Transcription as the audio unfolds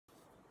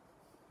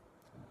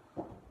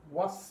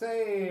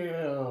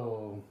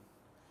Wassail.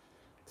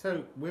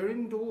 So we're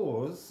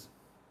indoors,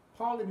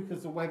 partly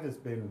because the weather's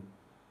been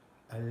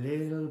a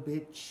little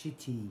bit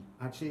shitty.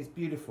 Actually, it's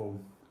beautiful,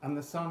 and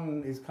the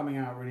sun is coming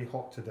out really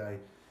hot today.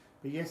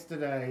 But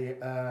yesterday,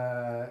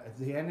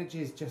 the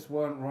energies just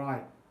weren't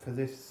right for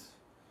this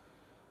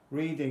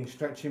reading.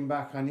 Stretching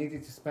back, I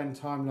needed to spend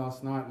time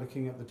last night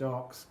looking at the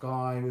dark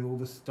sky with all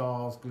the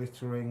stars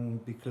glittering,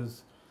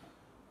 because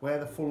where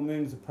the full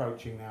moon's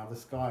approaching now, the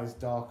sky is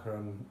darker,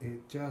 and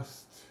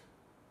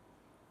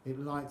it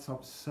lights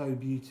up so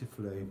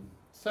beautifully.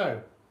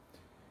 So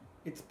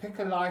it's pick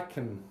a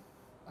lichen.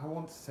 I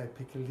want to say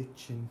pick a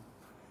lichen.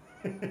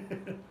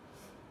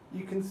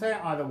 You can say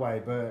it either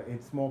way, but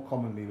it's more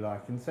commonly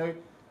lichen. So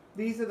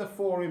these are the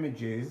 4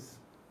 images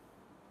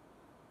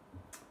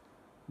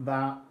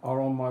that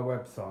are on my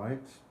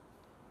website.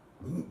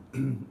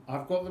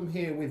 I've got them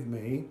here with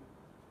me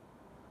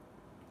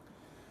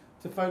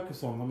to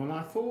focus on them, and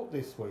I thought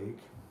this week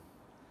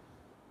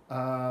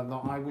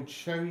that I would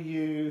show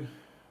you.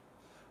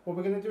 Well,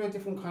 we're going to do a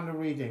different kind of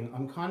reading.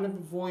 I'm kind of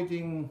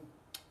avoiding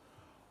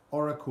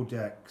oracle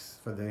decks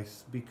for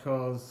this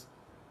because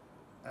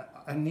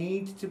I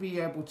need to be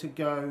able to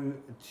go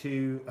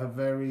to a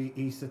very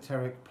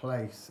esoteric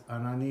place,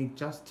 and I need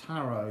just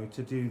tarot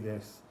to do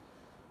this.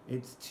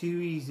 It's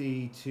too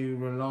easy to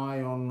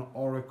rely on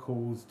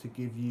oracles to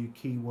give you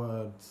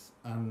keywords,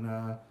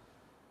 and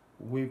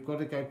we've got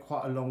to go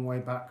quite a long way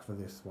back for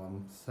this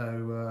one. So,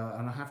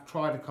 and I have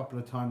tried a couple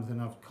of times,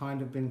 and I've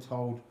kind of been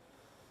told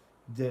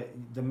that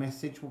the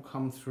message will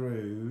come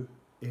through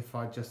if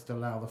I just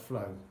allow the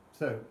flow.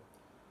 So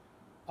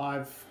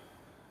I've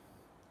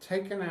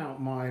taken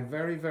out my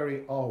very,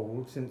 very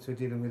old, since we're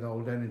dealing with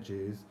old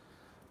energies,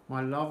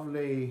 my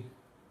lovely,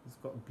 it's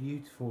got a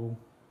beautiful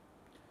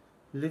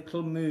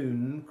little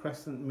moon,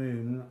 crescent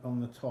moon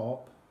on the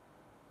top.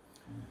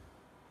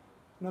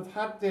 And I've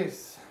had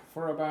this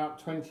for about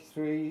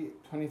 23,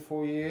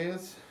 24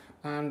 years,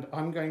 and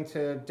I'm going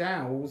to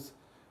dowse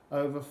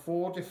over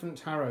 4 different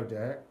tarot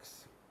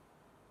decks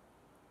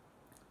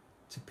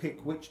to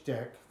pick which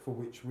deck for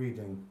which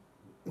reading.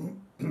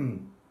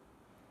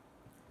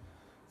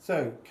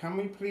 So, can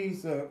we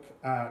please look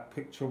at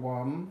picture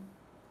 1,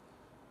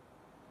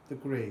 the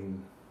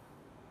green.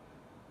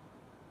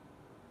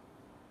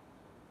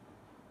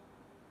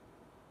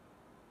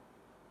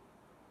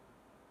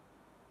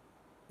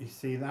 You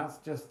see, that's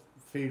just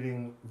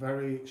feeling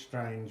very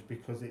strange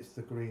because it's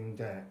the green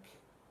deck.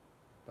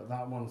 But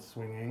that one's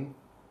swinging.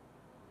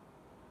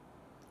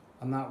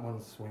 And that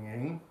one's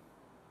swinging.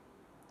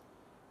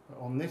 But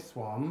on this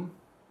one,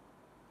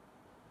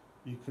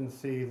 you can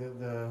see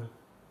that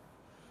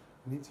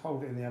I need to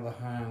hold it in the other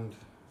hand,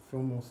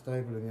 feel more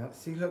stable in the other.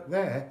 See, look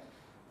there,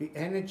 the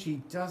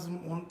energy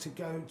doesn't want to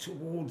go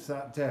towards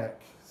that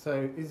deck.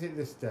 So is it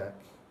this deck?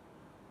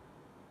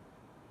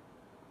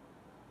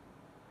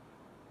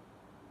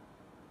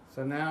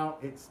 So now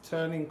it's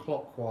turning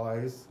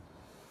clockwise.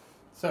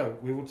 So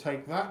we will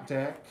take that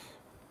deck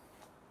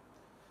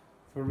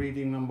for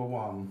reading number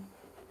 1.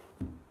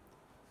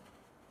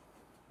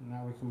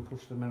 Now we can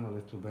push them in a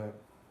little bit.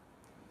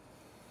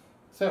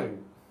 So,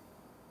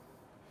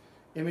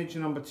 image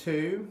number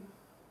 2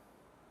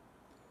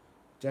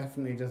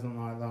 definitely doesn't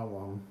like that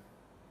one,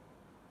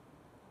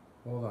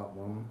 or that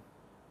one.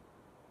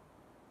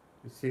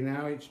 You see,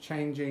 now it's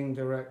changing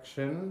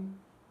direction,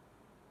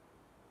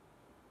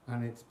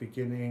 and it's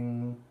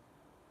beginning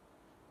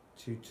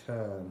to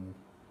turn.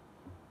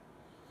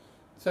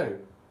 So,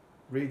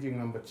 reading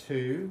number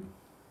 2,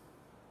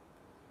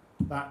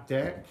 that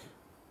deck.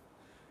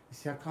 You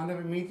see, I kind of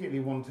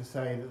immediately want to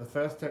say that the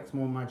first deck's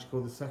more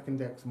magical, the second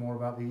deck's more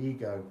about the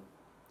ego.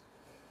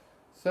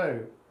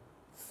 So,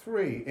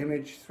 3,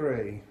 image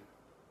 3.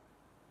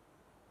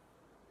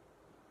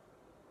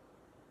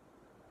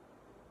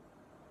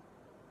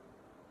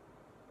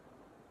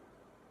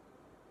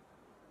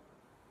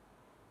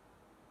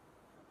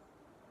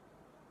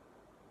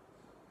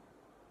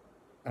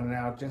 And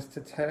now just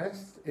to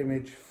test,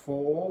 image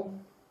 4.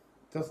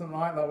 Doesn't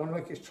like that one.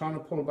 Look, it's trying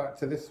to pull back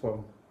to this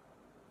one.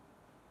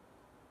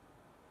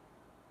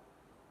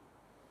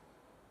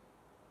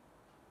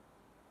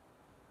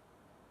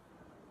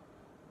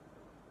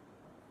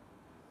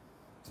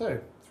 So,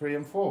 3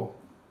 and 4.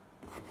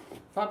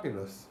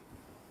 Fabulous.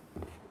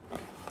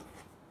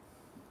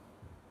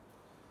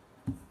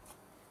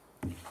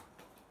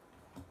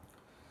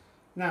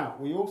 Now,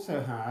 we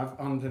also have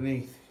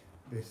underneath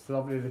this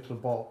lovely little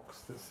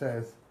box that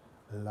says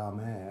La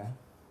Mer,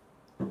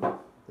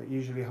 that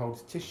usually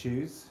holds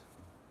tissues.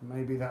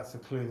 Maybe that's a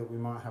clue that we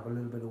might have a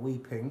little bit of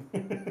weeping.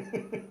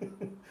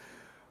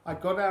 I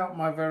got out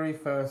my very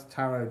first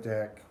tarot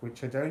deck,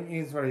 which I don't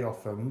use very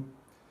often,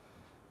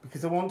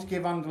 because I want to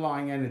give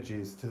underlying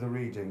energies to the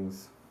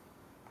readings.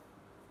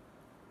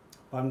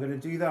 I'm going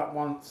to do that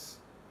once.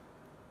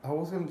 I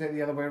was going to do it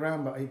the other way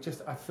around, but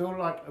I feel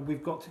like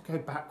we've got to go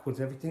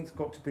backwards. Everything's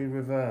got to be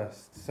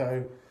reversed.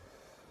 So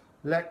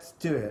let's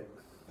do it.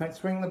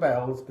 Let's ring the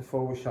bells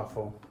before we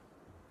shuffle.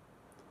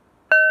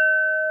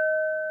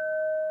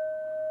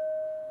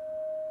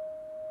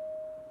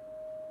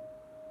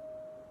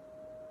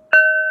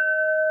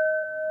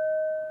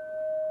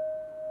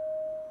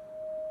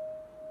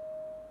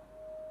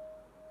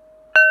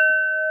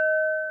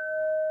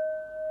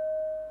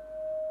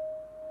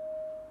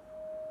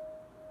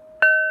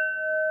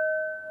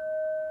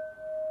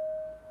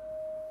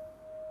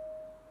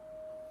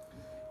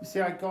 You see,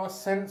 I got a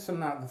sense on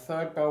that the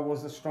third bell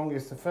was the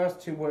strongest. The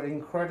first two were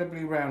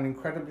incredibly round,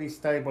 incredibly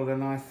stable,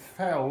 and I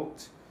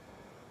felt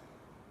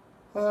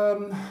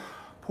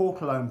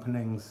portal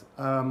openings,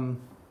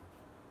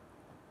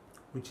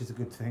 which is a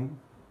good thing.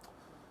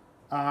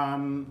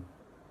 And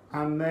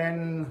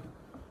then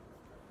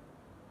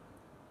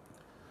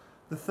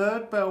the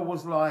third bell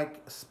was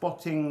like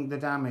spotting the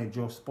damage,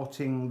 or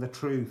spotting the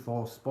truth,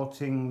 or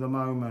spotting the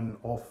moment,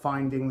 or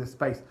finding the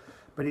space.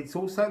 But it's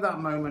also that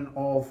moment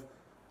of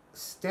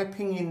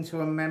stepping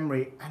into a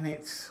memory and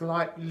it's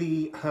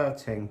slightly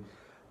hurting.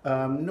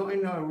 Not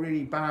in a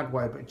really bad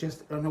way, but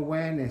just an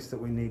awareness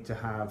that we need to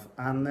have.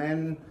 And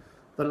then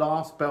the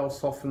last bell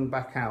softened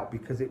back out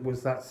because it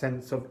was that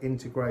sense of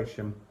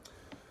integration.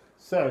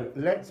 So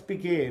let's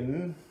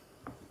begin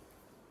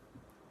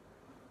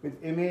with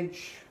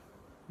image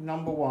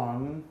number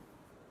 1.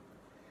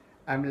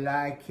 I'm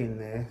liking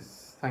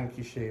this. Thank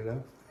you, Sheila.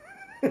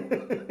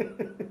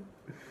 It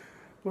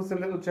was a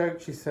little joke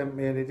she sent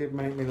me and it did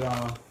make me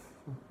laugh.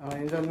 I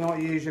mean, I'm not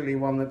usually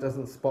one that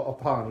doesn't spot a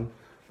pun,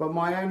 but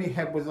my only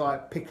head was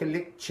like pick a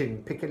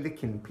licking, pick a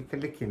licking, pick a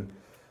licking.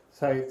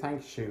 So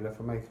thanks, Sheila,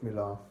 for making me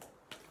laugh.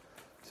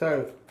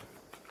 So,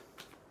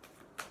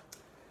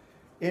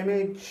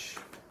 image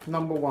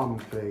number 1,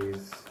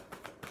 please.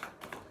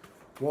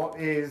 What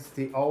is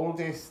the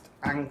oldest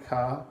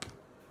anchor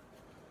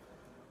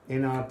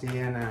in our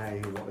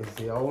DNA? What is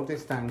the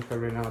oldest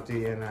anchor in our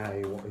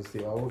DNA? What is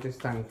the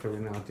oldest anchor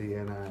in our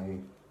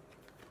DNA?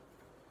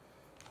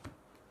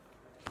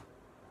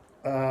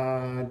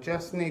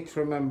 Just need to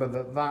remember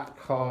that that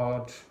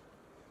card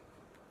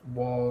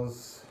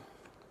was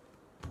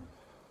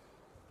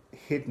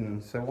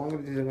hidden. So what I'm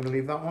going to do is I'm going to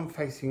leave that one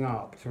facing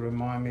up to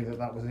remind me that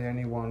that was the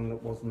only one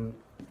that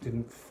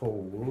didn't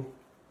fall.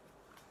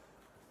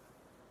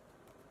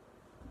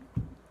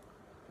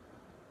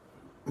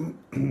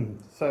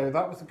 So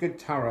that was a good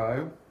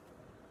tarot.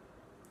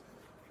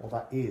 Well,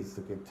 that is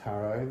a good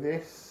tarot.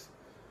 This,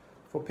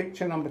 for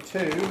picture number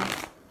 2,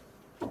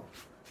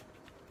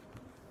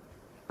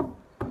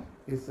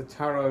 is the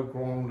Tarot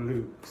Grand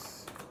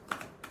Luxe.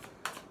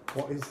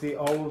 What is the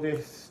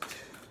oldest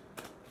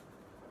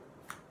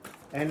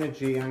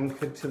energy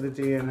anchored to the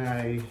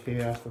DNA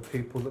here for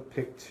people that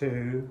pick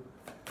 2?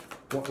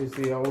 What is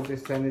the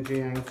oldest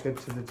energy anchored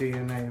to the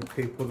DNA of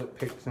people that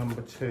picked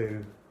number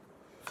 2?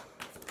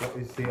 What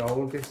is the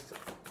oldest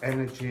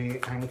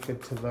energy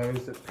anchored to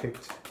those that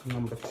picked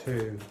number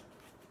 2?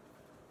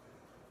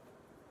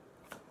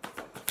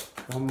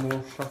 One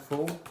more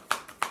shuffle.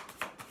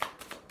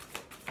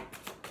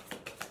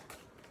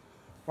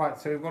 Right,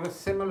 so we've got a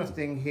similar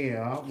thing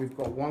here. We've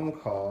got one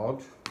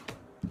card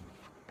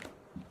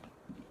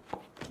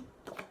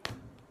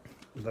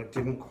that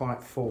didn't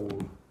quite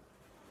fall.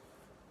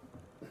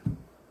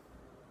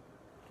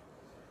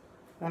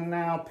 And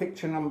now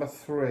picture number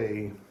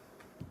 3.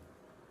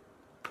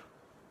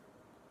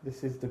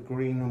 This is the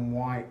green and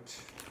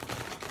white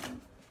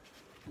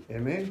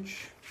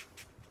image.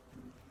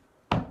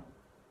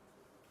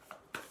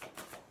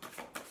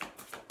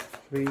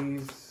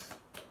 Please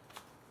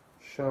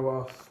show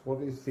us what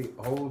is the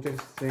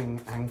oldest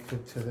thing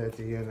anchored to their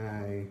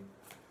DNA.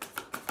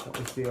 What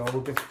is the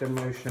oldest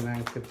emotion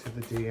anchored to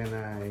the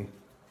DNA?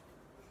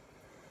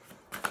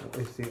 What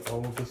is the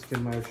oldest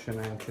emotion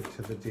anchored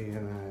to the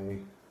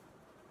DNA?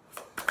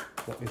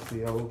 What is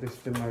the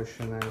oldest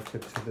emotion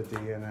anchored to the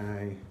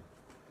DNA?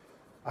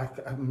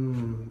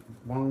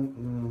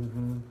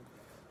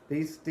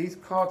 These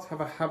cards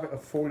have a habit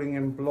of falling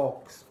in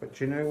blocks, but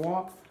do you know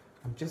what?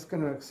 I'm just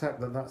going to accept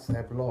that that's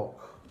their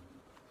block.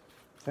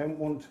 Don't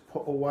want to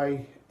put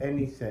away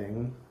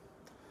anything.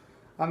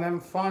 And then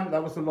finally,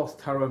 that was the Lost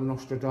Tarot of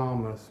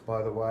Nostradamus,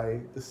 by the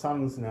way. The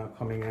sun's now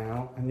coming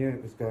out. I knew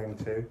it was going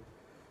to.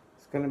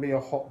 It's going to be a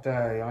hot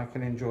day. I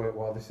can enjoy it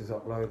while this is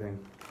uploading.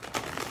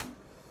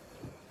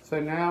 So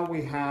now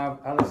we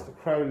have Aleister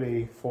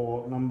Crowley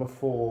for number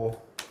 4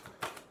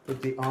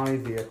 with the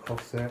ivy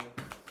across it.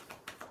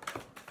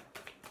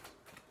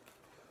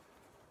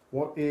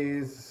 What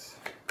is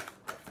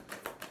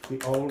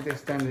the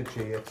oldest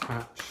energy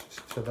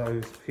attached to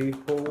those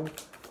people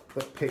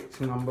that picked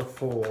number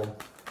 4?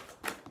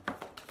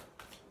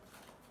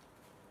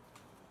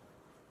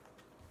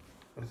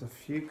 There's a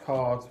few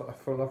cards, but I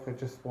feel like I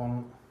just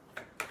want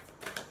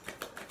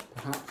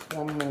perhaps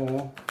one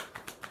more,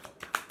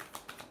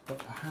 but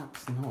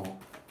perhaps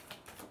not.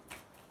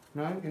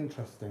 No?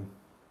 Interesting.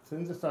 As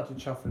soon as I started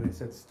shuffling, it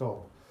said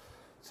stop.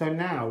 So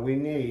now we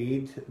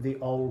need the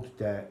old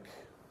deck.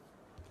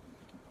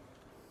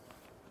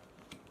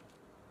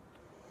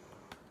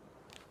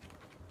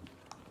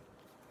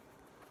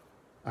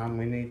 And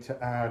we need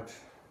to add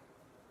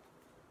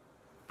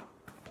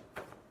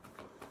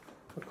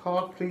a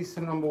card, please,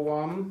 to number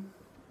 1,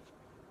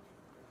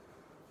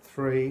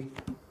 3,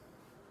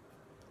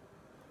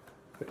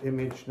 for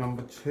image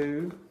number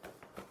 2.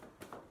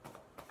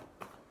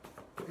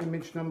 For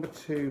image number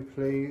 2,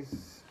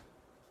 please.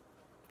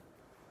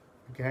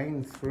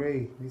 Again,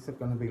 3. These are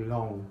going to be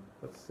long,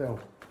 but still.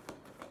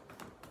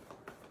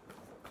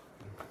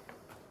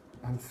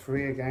 And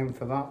 3 again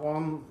for that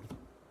one.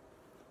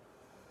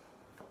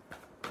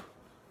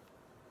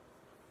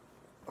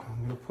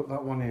 put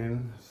that one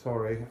in.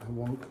 Sorry, I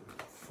want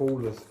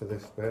Fallers for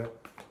this bit.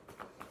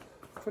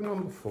 For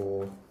number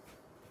 4.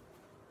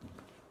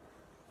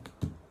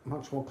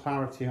 Much more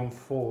clarity on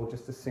 4,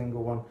 just a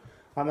single one.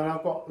 And then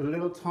I've got a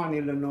little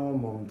tiny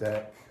Lenormand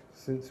deck.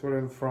 Since we're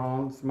in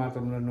France,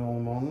 Madame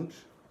Lenormand,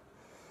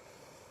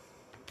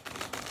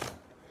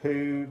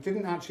 who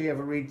didn't actually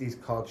ever read these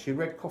cards. She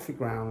read Coffee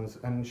Grounds,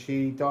 and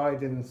she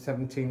died in the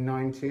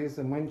 1790s,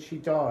 and when she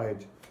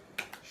died,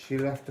 she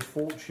left a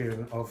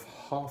fortune of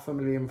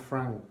 £500,000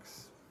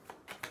 francs,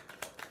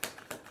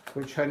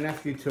 which her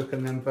nephew took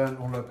and then burnt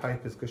all her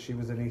papers because she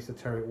was an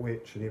esoteric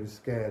witch and he was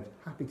scared.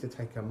 Happy to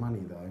take her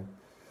money though.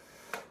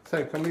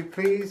 So can we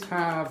please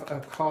have a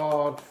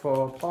card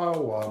for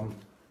pile 1?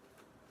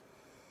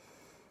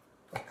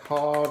 A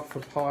card for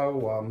pile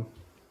 1.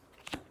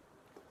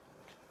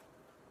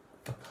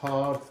 A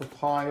card for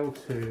pile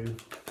 2.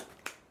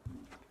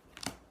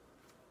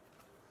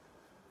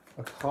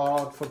 A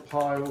card for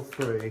pile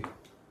 3.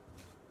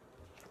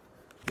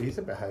 These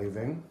are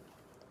behaving.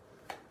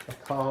 A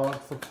card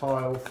for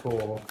pile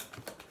 4.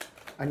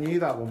 I knew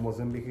that one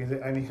wasn't because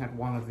it only had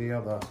one of the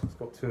other. It's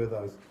got 2 of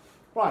those.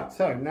 Right,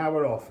 so now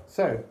we're off.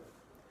 So,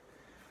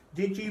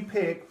 did you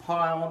pick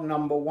pile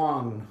number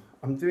 1?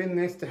 I'm doing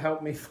this to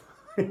help me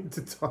find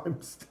the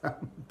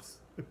timestamps.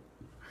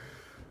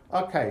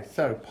 Okay,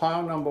 so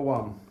pile number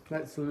 1.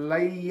 Let's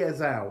lay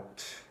us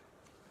out.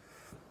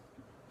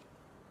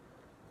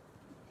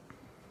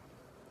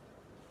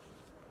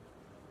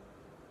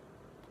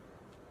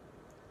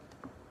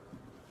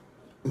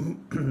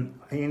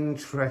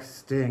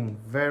 Interesting,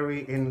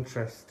 very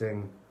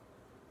interesting.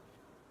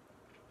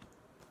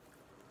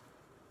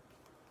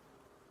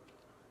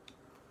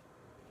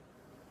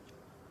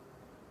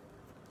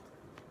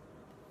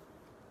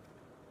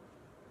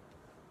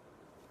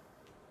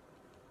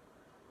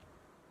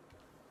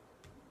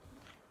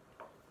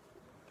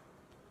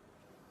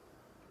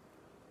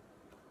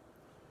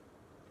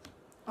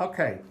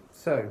 Okay,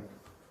 so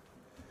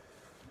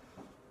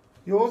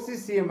yours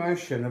is the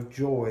emotion of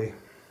joy,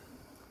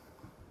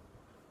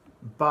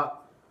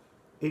 but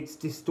it's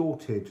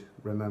distorted,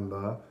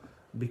 remember,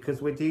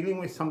 because we're dealing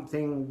with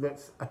something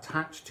that's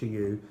attached to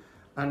you,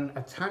 and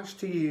attached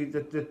to you,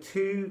 the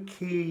 2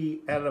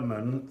 key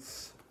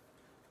elements,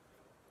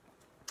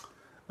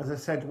 as I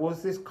said,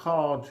 was this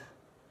card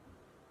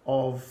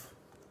of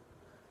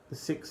the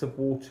 6 of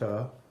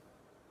Water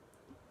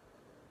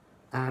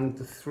and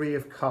the 3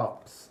 of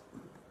Cups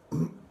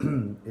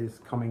is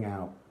coming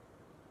out.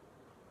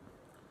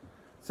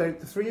 So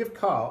the 3 of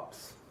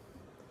Cups,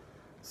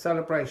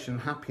 celebration,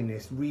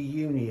 happiness,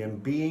 reunion,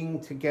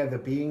 being together,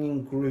 being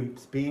in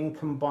groups, being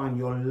combined,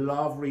 your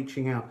love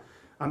reaching out.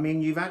 I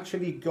mean, you've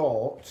actually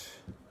got,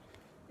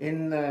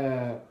 in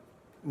the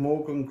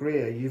Morgan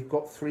Greer, you've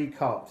got 3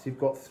 cups. You've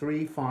got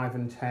 3, 5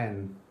 and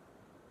 10.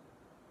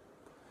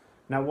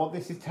 Now what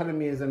this is telling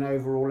me as an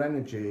overall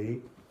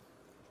energy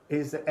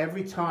is that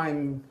every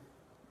time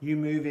you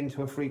move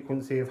into a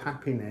frequency of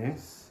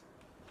happiness,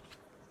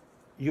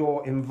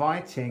 you're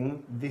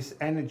inviting this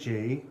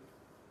energy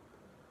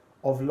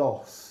of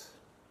loss,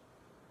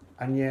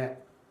 and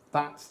yet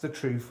that's the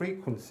true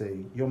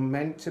frequency. You're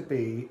meant to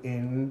be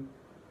in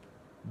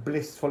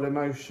blissful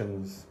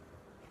emotions.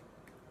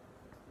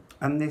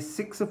 And this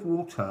 6 of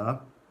Water,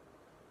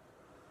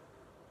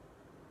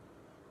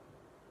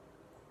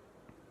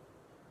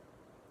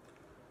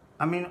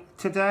 I mean,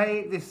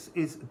 today this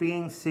is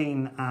being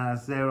seen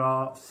as there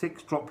are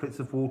 6 droplets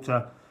of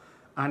water,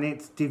 and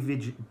it's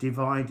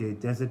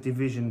divided. There's a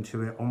division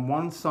to it. On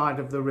one side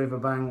of the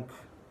riverbank,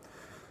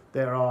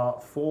 there are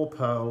 4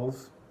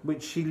 pearls,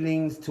 which she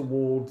leans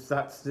towards.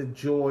 That's the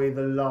joy,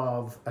 the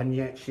love, and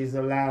yet she's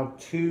allowed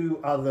 2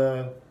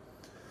 other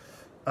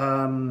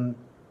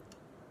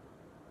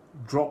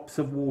drops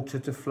of water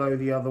to flow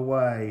the other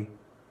way,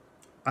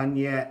 and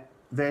yet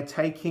they're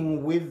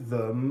taking with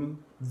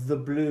them the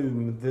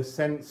bloom, the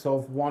sense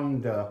of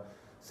wonder.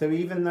 So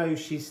even though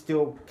she's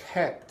still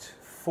kept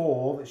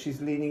 4 that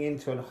she's leaning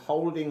into and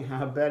holding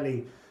her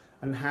belly,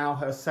 and how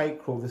her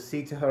sacral, the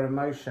seat of her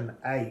emotion,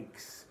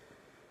 aches,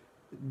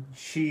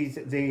 she's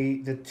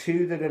the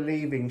 2 that are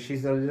leaving,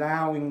 she's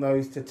allowing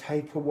those to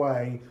take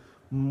away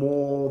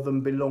more than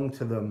belong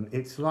to them.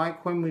 It's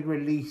like when we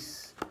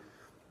release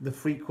the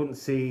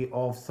frequency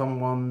of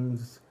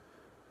someone's,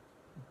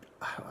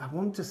 I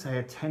want to say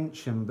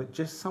attention, but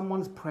just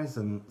someone's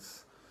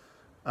presence.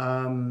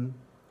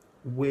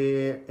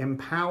 We're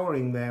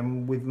empowering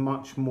them with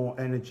much more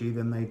energy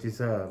than they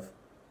deserve.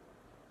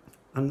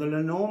 And the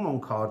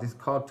Lenormand card is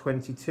card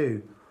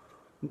 22.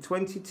 And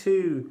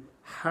 22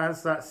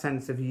 has that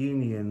sense of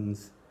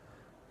unions.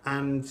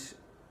 And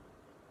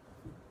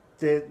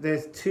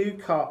there's 2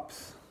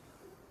 cups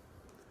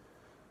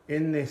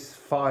in this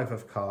 5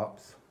 of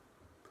Cups.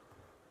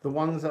 The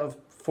ones that have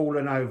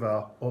fallen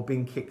over or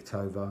been kicked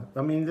over.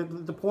 I mean,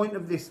 the point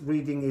of this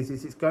reading is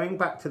it's going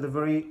back to the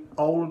very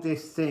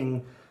oldest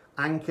thing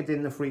anchored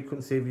in the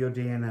frequency of your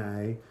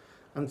DNA.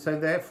 And so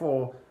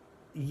therefore,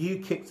 you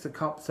kicked the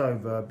cups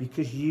over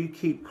because you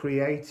keep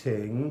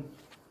creating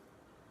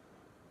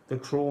the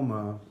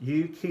trauma.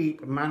 You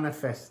keep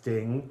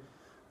manifesting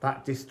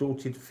that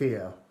distorted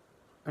fear.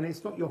 And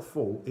it's not your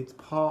fault. It's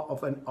part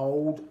of an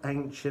old,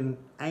 ancient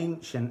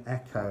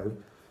echo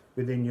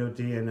within your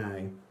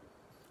DNA.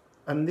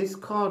 And this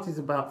card is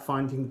about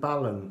finding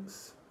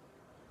balance.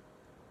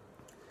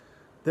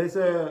 It's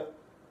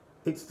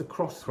the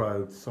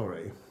crossroads,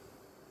 sorry.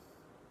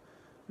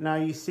 Now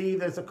you see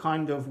there's a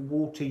kind of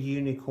water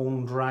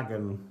unicorn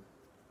dragon.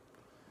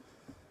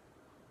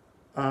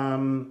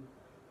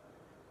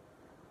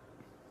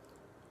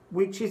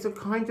 Which is a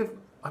kind of,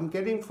 I'm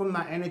getting from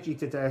that energy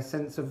today a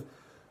sense of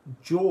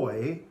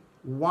joy,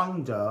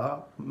 wonder,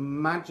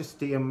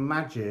 majesty and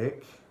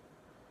magic,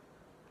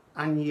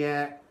 and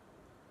yet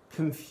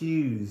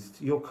confused.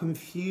 You're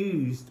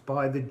confused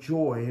by the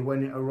joy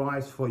when it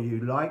arrives for you,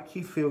 like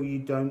you feel you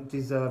don't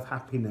deserve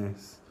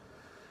happiness.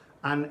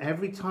 And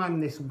every time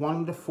this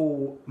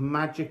wonderful,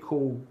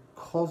 magical,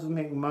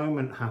 cosmic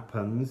moment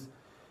happens,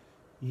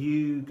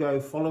 you go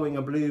following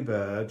a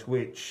bluebird,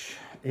 which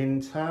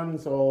in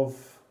terms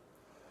of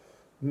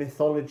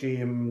mythology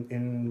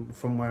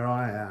from where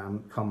I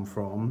come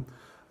from,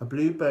 a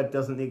bluebird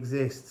doesn't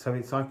exist, so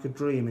it's like a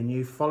dream, and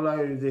you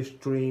follow this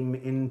dream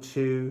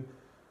into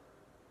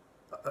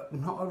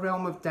not a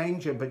realm of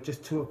danger, but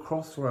just to a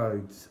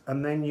crossroads,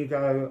 and then you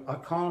go, I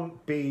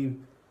can't be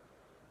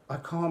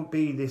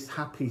this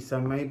happy,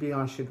 so maybe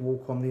I should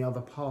walk on the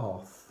other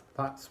path.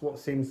 That's what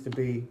seems to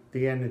be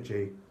the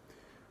energy.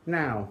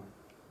 Now,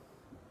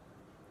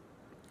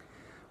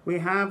 we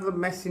have the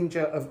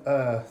messenger of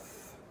Earth.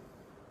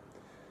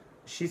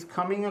 She's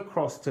coming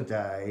across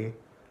today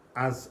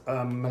as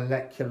a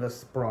molecular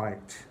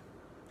sprite.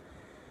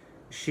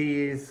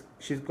 She's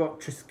got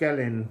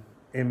Triskelion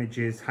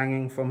images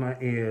hanging from her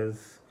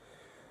ears,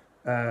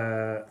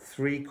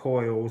 3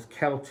 coils,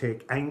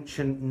 Celtic,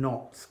 ancient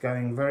knots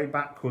going very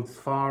backwards,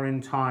 far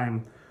in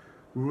time,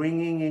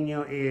 ringing in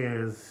your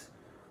ears.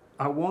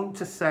 I want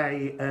to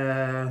say,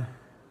 I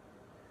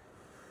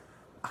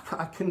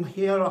can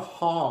hear a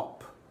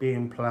harp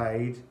being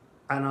played,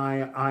 and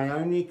I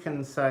only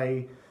can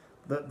say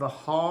that the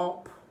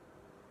harp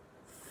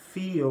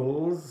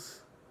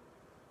feels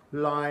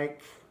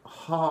like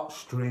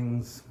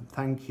heartstrings.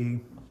 Thank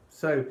you.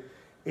 So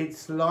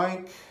it's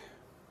like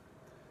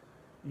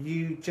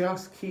you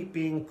just keep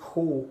being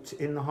caught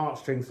in the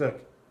heartstrings.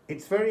 Look,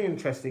 it's very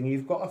interesting.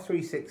 You've got a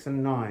 3, 6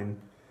 and 9.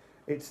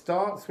 It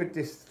starts with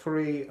this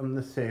 3 and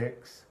the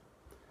 6.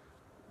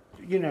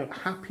 You know,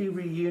 happy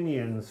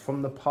reunions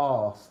from the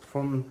past,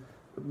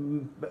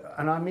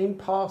 and I mean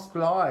past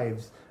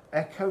lives,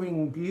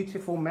 echoing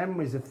beautiful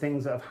memories of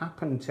things that have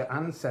happened to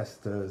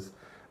ancestors,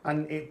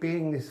 and it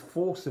being this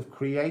force of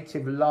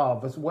creative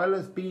love as well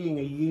as being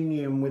a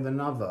union with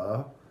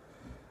another.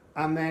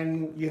 And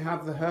then you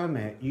have the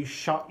Hermit. You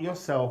shut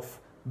yourself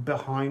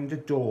behind a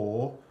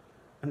door,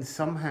 and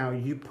somehow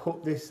you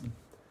put this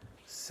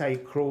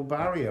sacral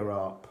barrier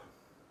up.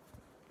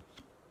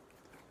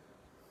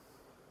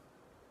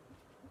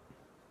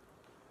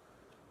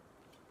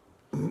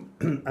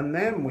 And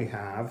then we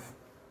have,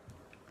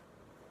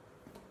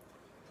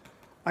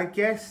 I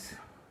guess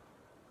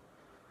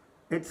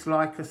it's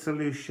like a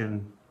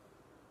solution.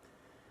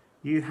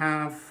 You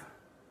have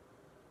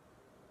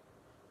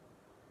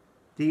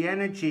the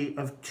energy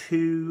of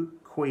 2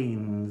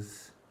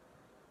 queens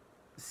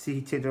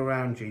seated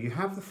around you. You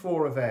have the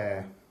 4 of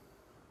air.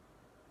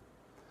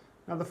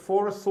 Now the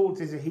 4 of swords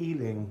is a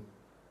healing.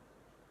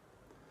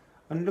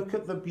 And look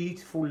at the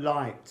beautiful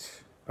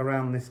light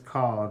around this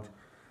card.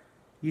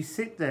 You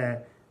sit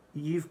there,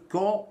 you've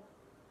got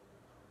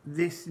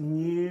this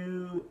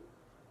new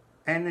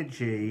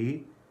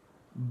energy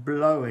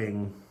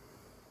blowing,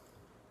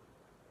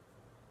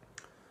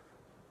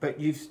 but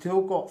you've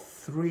still got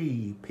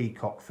 3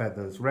 peacock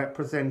feathers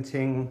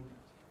representing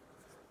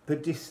the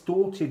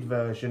distorted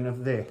version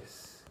of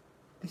this.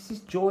 This is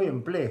joy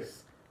and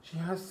bliss. She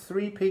has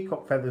 3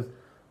 peacock feathers.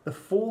 The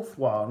 4th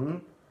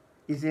one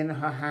is in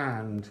her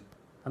hand,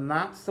 and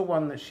that's the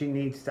one that she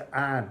needs to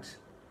add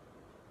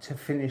to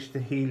finish the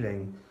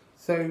healing.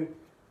 So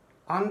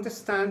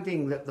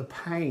understanding that the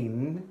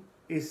pain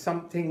is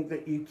something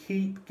that you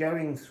keep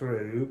going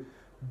through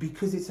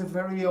because it's a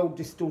very old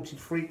distorted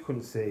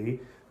frequency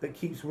that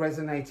keeps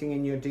resonating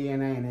in your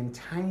DNA and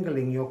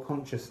entangling your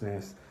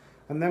consciousness.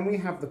 And then we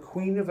have the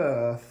Queen of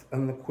Earth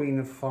and the Queen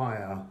of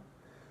Fire,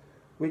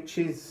 which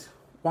is,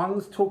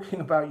 one's talking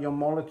about your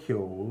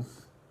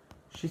molecules.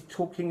 She's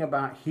talking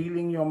about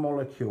healing your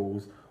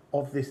molecules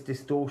of this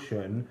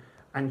distortion,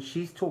 and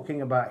she's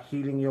talking about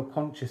healing your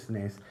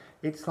consciousness.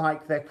 It's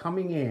like they're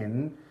coming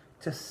in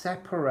to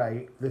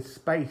separate the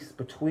space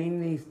between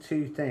these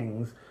 2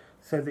 things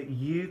so that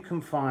you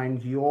can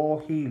find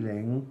your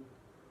healing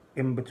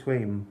in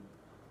between.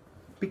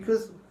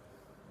 Because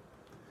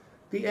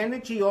the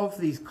energy of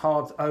these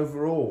cards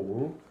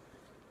overall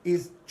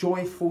is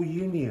joyful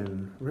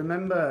union.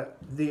 Remember,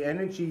 the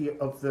energy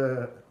of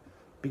the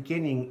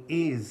beginning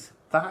is,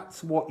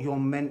 that's what you're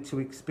meant to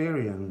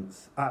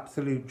experience,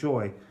 absolute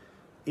joy.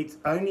 It's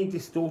only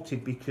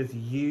distorted because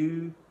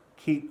you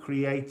keep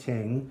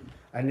creating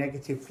a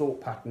negative thought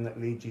pattern that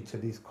leads you to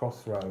these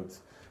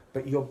crossroads.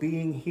 But you're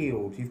being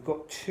healed. You've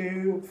got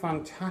two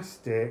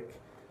fantastic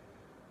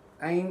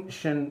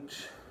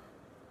ancient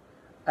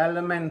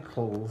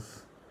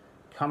elementals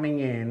coming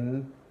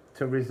in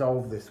to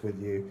resolve this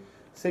with you.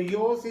 So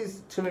yours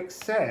is to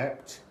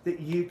accept that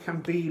you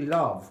can be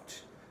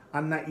loved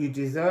and that you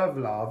deserve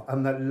love,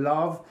 and that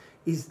love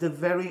is the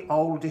very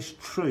oldest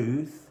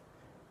truth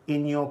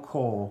in your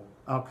core.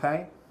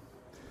 Okay,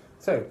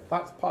 so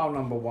that's pile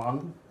number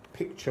one,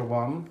 picture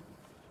one.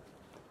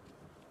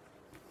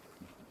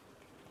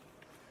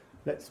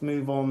 Let's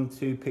move on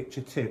to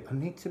picture two. I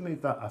need to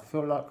move that. I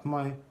feel like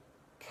my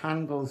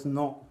candle's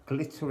not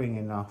glittering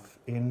enough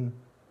in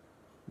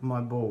my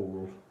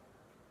ball.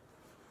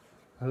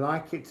 I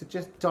like it to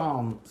just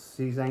dance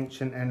these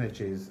ancient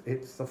energies.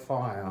 It's the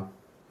fire.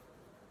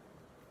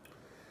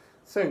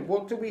 So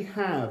what do we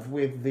have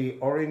with the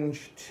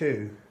orange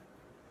 2?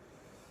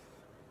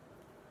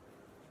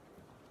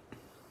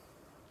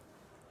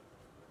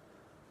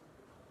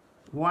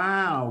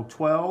 Wow,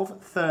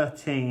 12,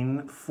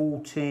 13,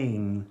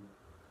 14.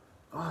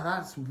 Oh,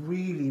 that's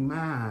really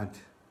mad.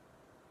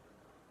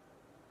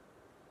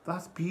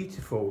 That's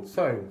beautiful.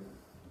 So,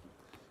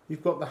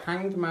 you've got the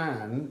Hanged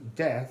Man,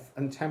 Death,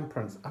 and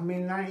Temperance. I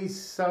mean, that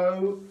is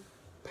so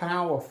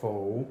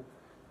powerful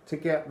to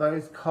get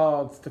those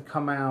cards to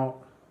come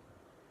out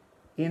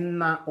in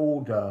that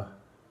order.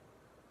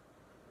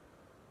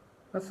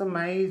 That's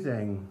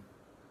amazing.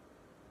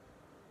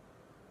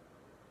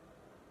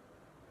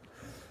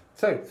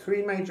 So,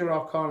 3 major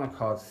arcana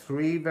cards,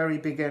 3 very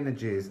big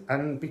energies,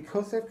 and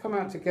because they've come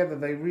out together,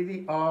 they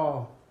really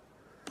are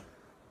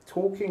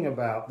talking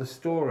about the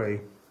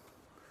story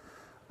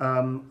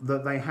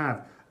that they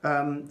have.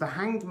 The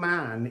Hanged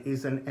Man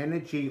is an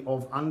energy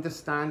of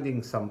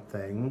understanding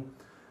something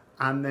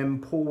and then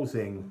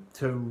pausing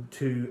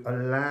to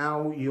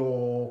allow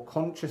your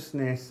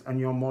consciousness and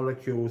your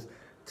molecules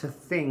to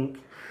think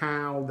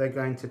how they're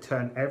going to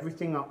turn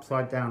everything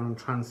upside down and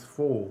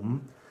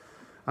transform.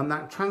 And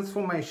that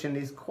transformation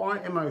is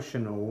quite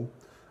emotional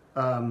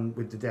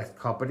with the Death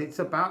card, but it's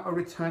about a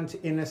return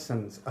to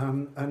innocence.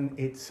 And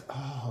it's,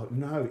 oh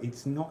no,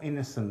 it's not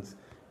innocence.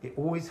 It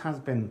always has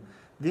been.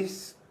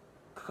 This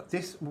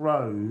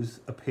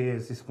rose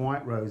appears, this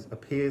white rose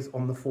appears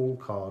on the Fall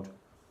card.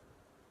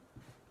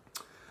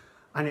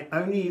 And it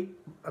only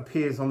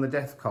appears on the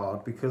Death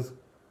card because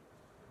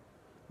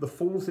the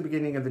Fall's the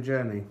beginning of the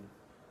journey.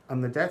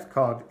 And the Death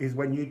card is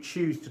when you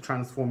choose to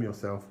transform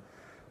yourself.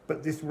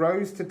 But this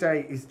rose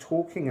today is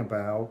talking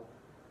about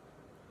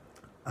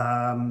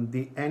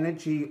the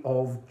energy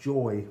of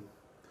joy,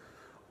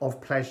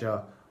 of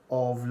pleasure,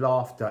 of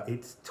laughter.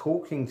 It's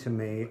talking to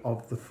me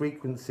of the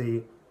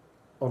frequency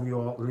of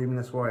your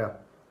luminous warrior.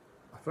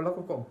 I feel like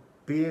I've got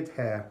beard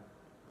hair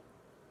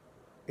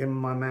in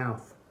my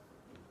mouth.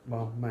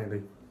 Well,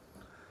 maybe.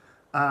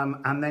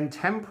 And then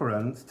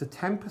temperance, to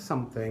temper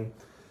something,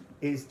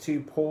 is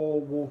to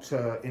pour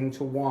water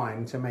into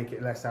wine to make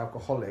it less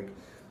alcoholic.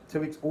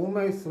 So it's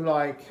almost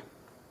like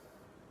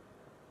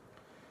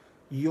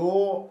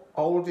your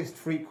oldest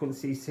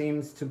frequency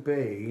seems to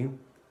be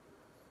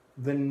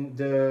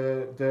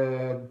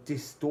the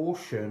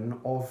distortion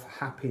of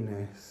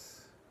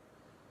happiness,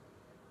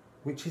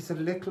 which is a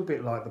little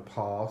bit like the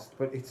past,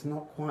 but it's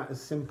not quite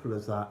as simple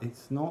as that.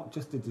 It's not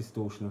just a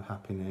distortion of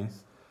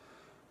happiness.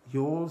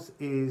 Yours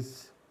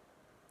is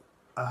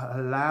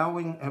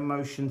allowing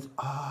emotions.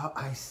 Ah,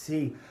 I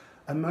see.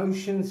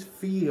 Emotions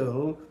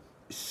feel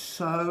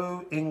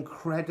so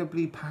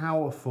incredibly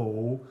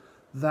powerful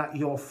that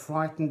you're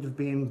frightened of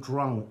being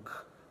drunk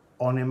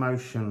on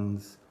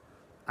emotions.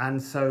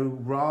 And so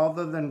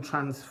rather than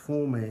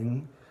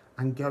transforming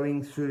and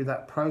going through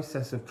that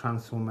process of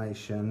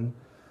transformation,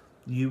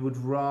 you would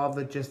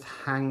rather just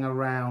hang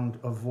around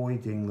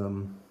avoiding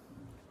them.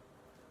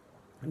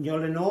 And your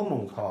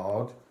Lenormand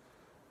card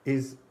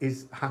is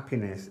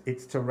happiness.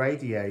 It's to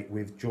radiate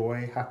with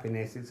joy,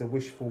 happiness. It's a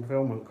wish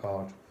fulfillment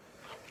card.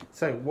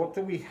 So what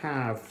do we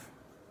have?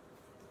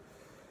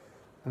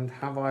 And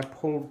have I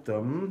pulled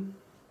them?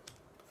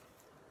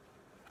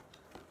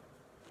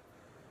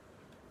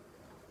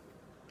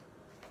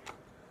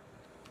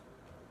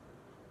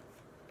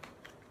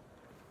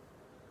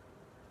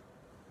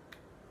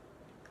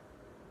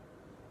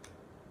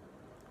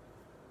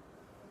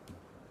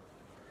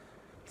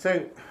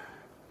 So,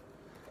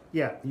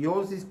 yeah,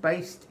 yours is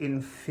based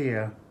in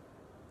fear.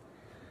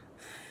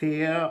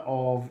 Fear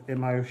of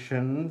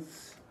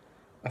emotions,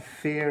 a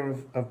fear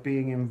of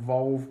being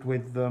involved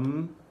with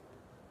them,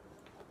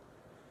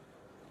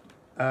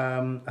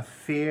 a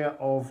fear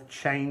of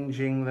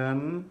changing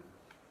them.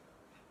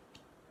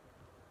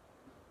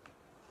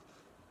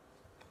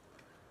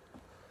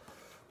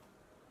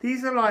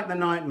 These are like the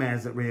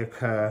nightmares that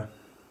reoccur.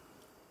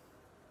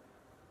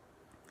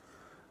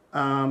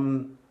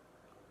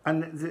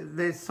 And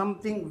there's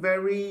something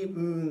very,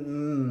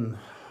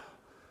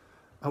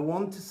 I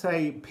want to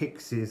say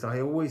pixies.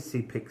 I always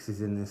see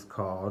pixies in this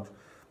card.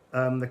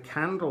 The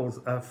candles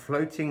are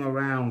floating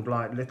around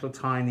like little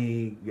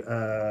tiny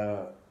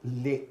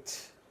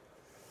lit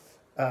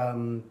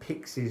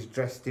pixies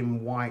dressed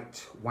in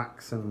white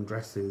waxen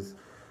dresses,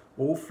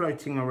 all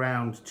floating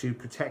around to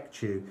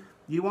protect you.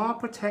 You are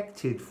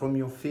protected from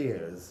your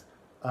fears,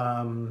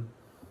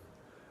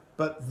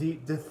 but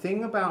the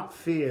thing about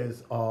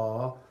fears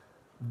are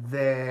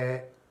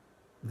they're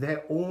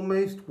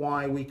almost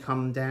why we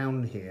come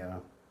down here.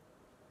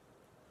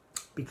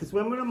 Because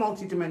when we're a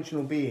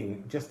multi-dimensional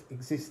being, just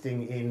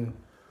existing in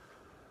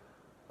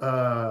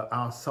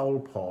our soul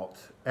pot,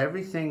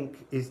 everything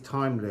is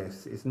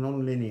timeless, it's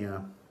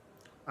non-linear,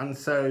 and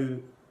so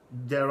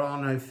there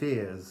are no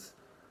fears.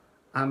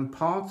 And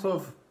part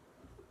of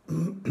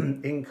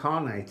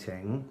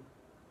incarnating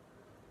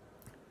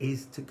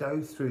is to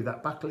go through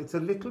that battle. It's a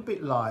little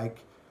bit like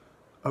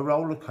a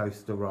roller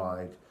coaster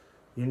ride.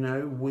 You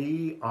know,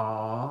 we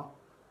are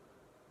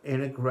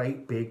in a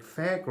great big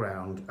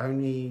fairground,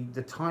 only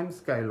the time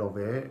scale of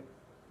it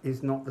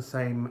is not the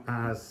same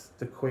as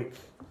the quick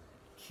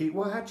queue.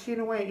 Well, actually, in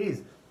a way it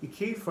is. You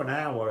queue for an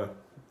hour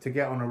to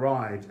get on a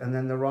ride, and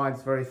then the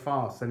ride's very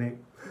fast and it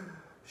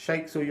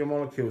shakes all your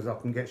molecules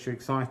up and gets you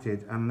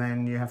excited, and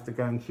then you have to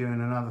go and queue in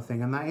another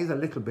thing, and that is a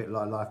little bit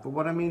like life. But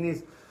what I mean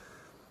is,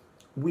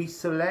 we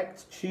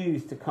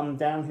choose to come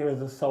down here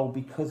as a soul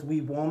because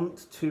we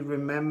want to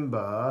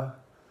remember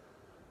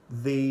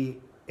the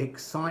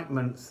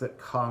excitements that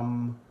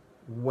come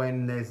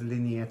when there's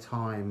linear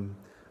time,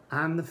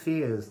 and the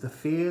fears. The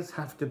fears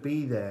have to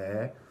be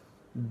there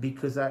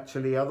because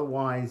actually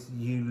otherwise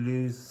you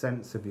lose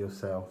sense of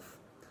yourself.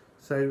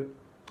 So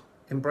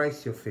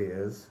embrace your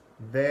fears.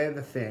 They're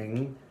the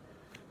thing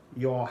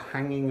you're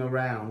hanging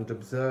around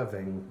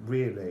observing,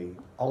 really.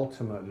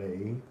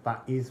 Ultimately,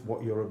 that is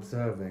what you're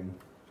observing.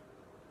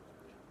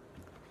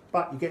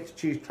 But you get to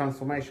choose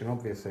transformation,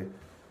 obviously.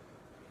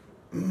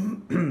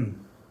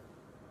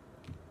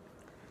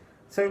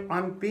 So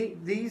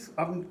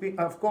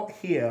I've got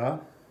here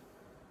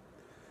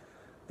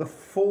the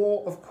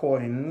 4 of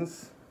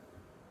coins,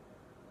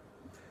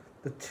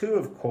 the 2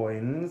 of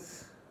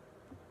coins,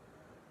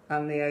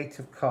 and the 8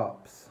 of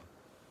cups.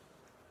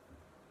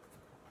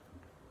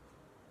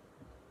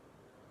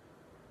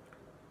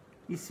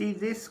 You see,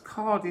 this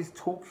card is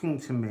talking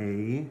to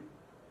me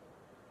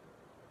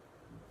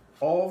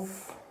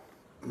of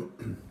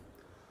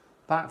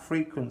that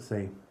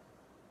frequency.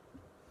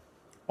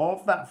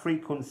 Of that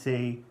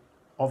frequency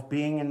of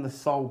being in the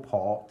soul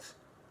pot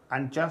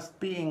and just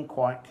being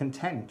quite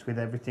content with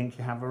everything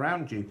you have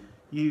around you.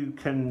 You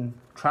can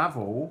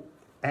travel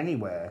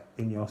anywhere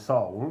in your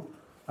soul,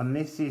 and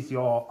this is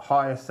your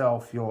higher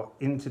self, your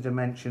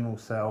interdimensional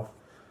self.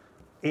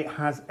 It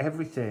has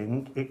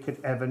everything it could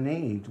ever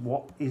need.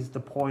 What is the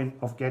point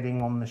of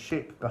getting on the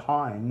ship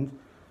behind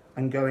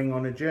and going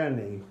on a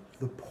journey?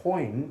 The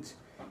point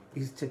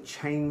is to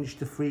change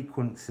the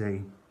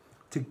frequency,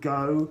 to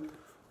go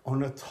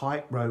on a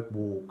tightrope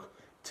walk,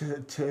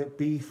 to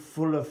be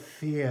full of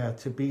fear,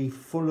 to be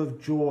full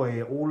of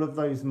joy, all of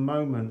those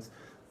moments.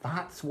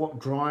 That's what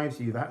drives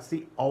you. That's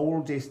the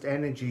oldest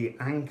energy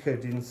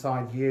anchored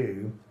inside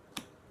you,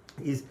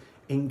 is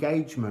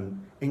engagement.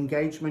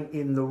 Engagement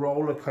in the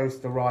roller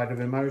coaster ride of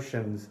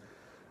emotions.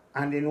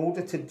 And in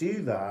order to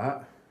do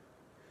that,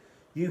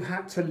 you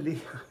had to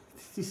leave.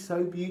 This is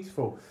so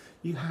beautiful.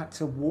 You had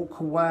to walk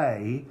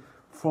away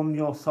from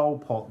your soul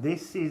pot.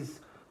 This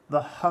is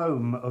the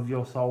home of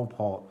your soul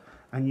pot.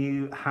 And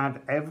you had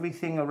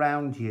everything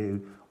around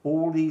you,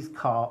 all these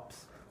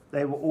cups.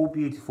 They were all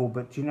beautiful,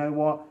 but do you know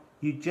what?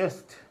 You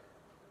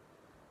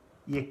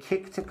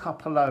kicked a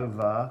couple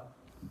over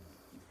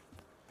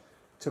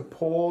to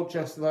pour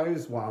just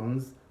those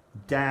ones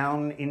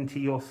down into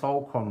your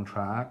soul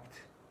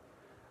contract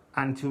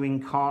and to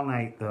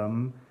incarnate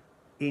them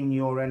in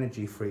your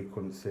energy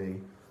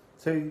frequency.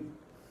 So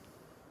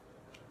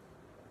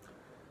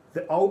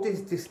the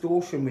oldest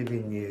distortion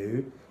within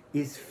you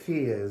is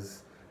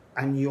fears.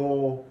 And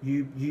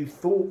you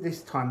thought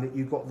this time that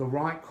you got the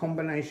right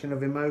combination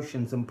of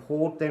emotions and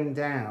poured them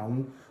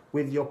down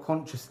with your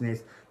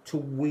consciousness to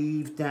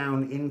weave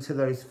down into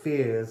those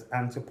fears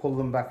and to pull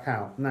them back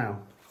out. Now,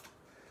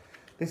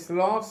 this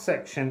last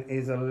section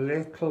is a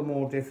little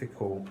more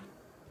difficult.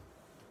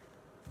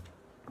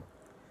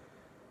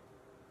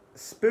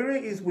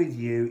 Spirit is with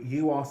you,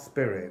 you are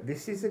spirit.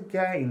 This is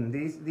again,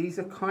 these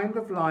are kind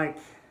of like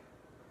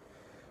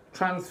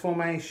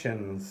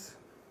transformations.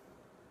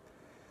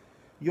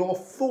 Your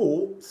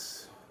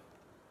thoughts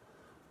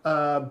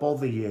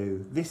bother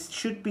you. This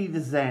should be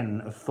the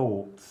Zen of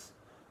thoughts,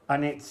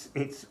 and it's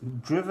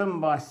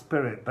driven by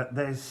spirit, but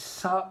there's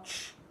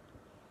such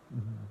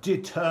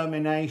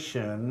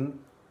determination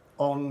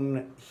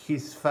on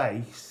his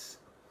face.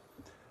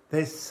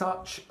 There's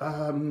such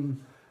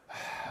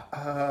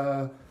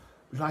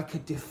like a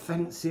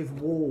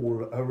defensive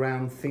wall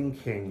around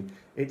thinking.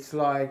 It's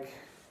like,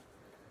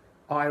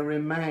 I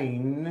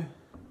remain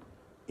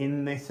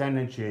in this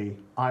energy.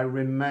 I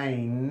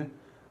remain,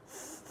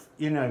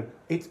 you know,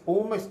 it's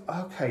almost,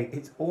 okay,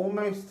 it's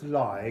almost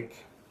like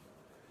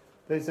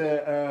there's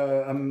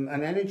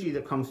an energy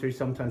that comes through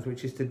sometimes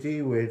which is to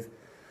do with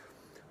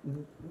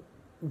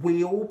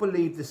we all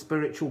believe the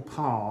spiritual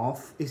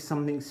path is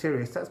something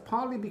serious. That's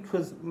partly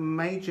because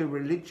major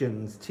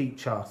religions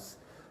teach us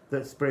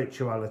that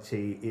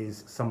spirituality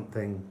is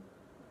something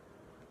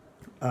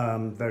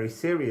very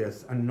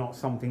serious and not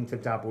something to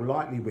dabble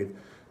lightly with.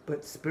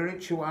 But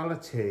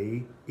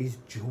spirituality is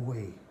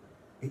joy.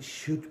 It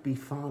should be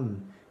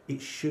fun.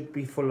 It should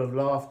be full of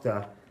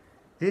laughter.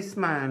 This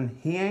man,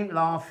 he ain't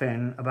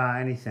laughing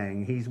about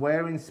anything. He's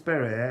wearing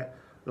spirit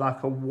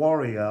like a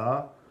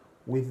warrior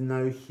with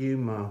no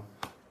humour.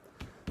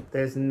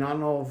 There's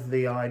none of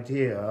the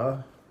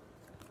idea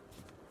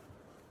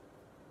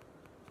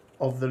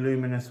of the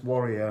luminous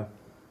warrior.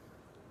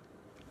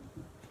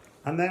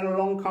 And then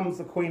along comes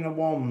the Queen of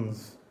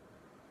Wands.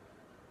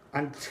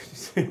 And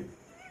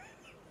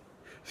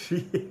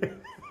she's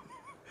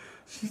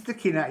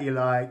looking at you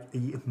like,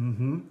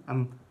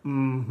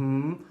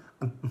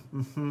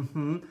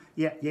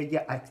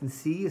 yeah, I can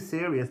see you're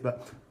serious,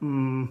 but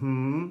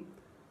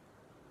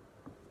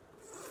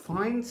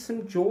Find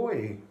some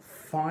joy,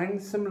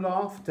 find some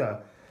laughter.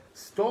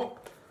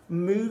 Stop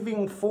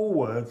moving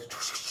forward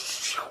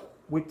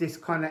with this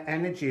kind of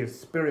energy of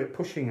spirit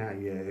pushing at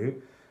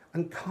you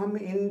and come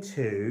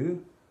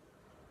into...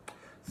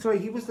 Sorry,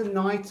 he was the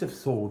Knight of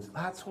Swords.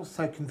 That's what's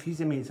so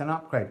confusing me. It's an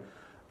upgrade.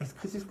 It's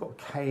because it's got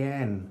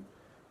KN.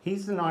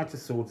 He's the Knight of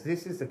Swords.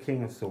 This is the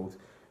King of Swords.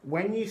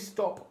 When you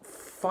stop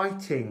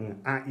fighting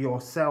at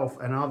yourself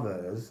and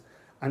others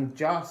and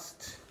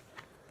just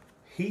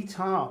heat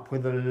up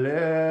with a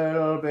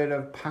little bit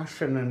of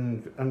passion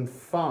and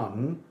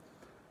fun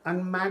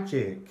and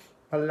magic,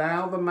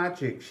 allow the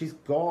magic. She's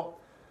got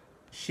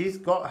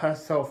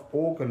herself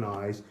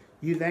organized.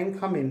 You then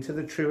come into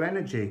the true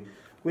energy,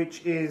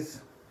 which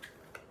is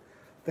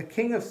the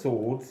King of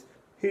Swords,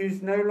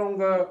 who's no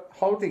longer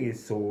holding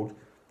his sword.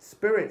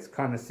 Spirit's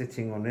kind of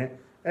sitting on it.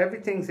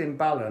 Everything's in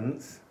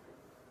balance.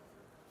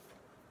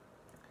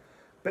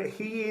 But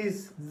he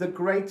is the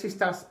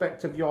greatest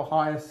aspect of your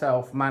higher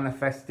self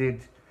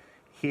manifested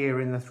here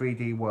in the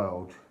 3D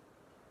world.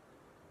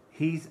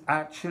 He's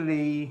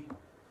actually...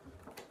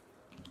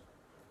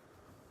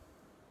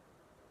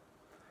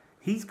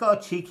 He's got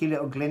a cheeky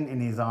little glint in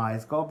his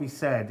eyes, got to be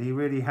said. He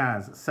really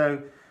has.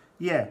 So,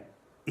 yeah,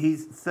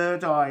 his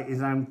third eye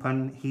is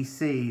open. He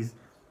sees.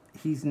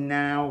 He's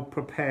now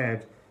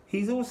prepared.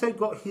 He's also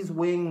got his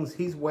wings.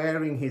 He's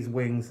wearing his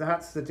wings.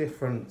 That's the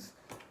difference.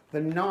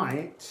 The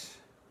Knight...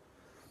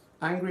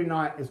 Angry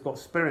Knight has got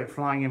spirit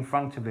flying in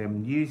front of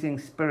him, using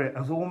spirit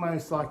as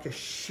almost like a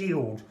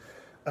shield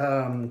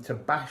to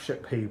bash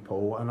at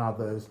people and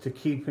others, to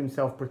keep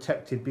himself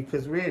protected,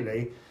 because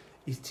really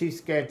he's too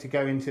scared to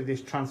go into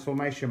this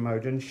transformation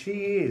mode, and she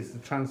is the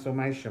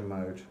transformation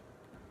mode.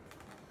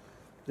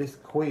 This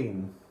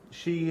Queen,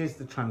 she is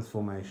the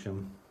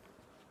transformation.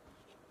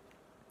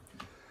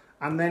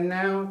 And then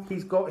now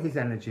he's got his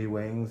energy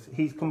wings.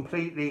 He's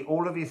completely,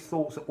 all of his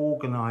thoughts are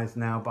organised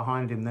now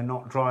behind him. They're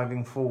not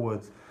driving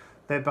forwards.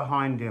 They're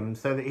behind him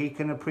so that he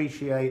can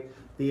appreciate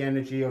the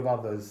energy of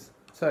others.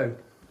 So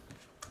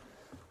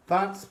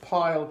that's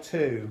pile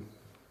 2.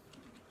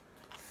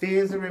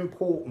 Fears are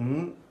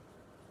important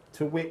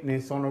to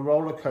witness on a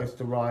roller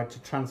coaster ride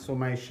to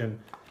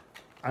transformation.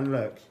 And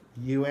look,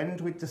 you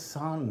end with the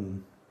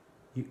sun.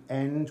 You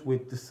end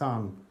with the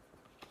sun.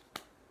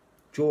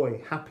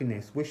 Joy,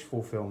 happiness, wish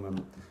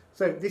fulfillment.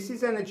 So this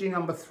is energy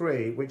number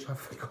 3, which I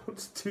forgot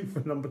to do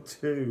for number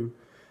 2.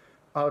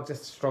 I'll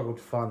just struggle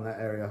to find that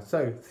area.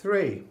 So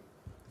 3.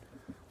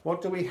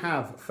 What do we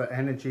have for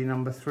energy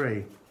number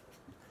 3?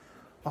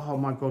 Oh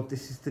my God,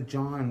 this is the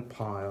giant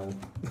pile.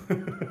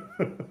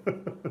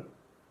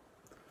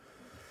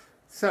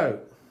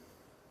 So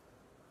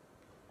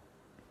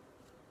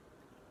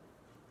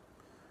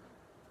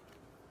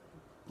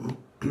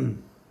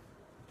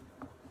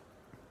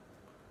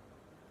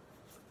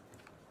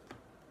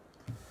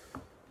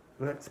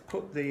let's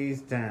put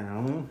these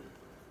down.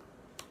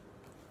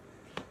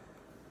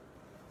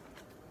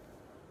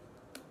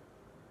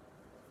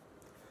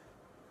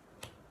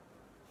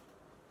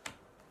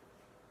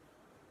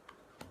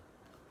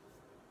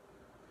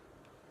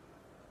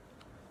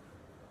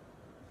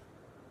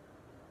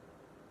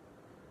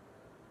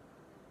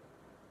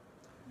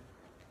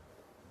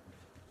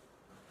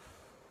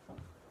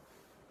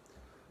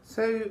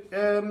 So,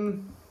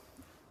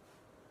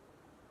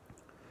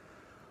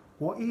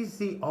 what is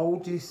the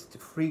oldest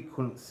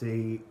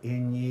frequency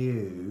in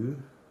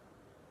you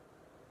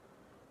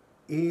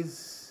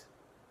is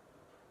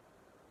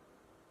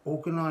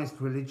organised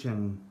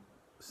religion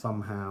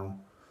somehow.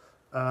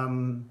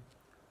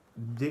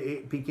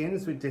 It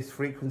begins with this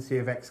frequency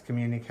of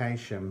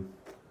excommunication,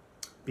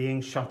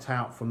 being shut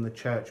out from the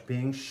church,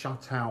 being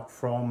shut out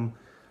from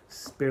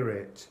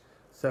spirit.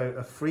 So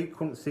a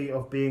frequency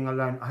of being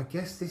alone. I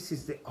guess this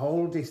is the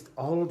oldest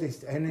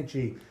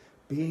energy,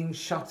 being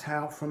shut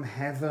out from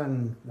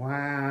heaven.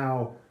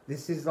 Wow,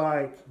 this is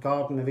like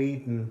Garden of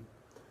Eden.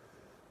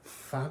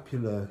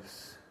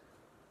 Fabulous.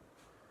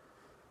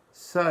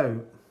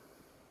 So,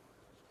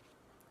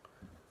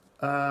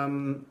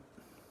 and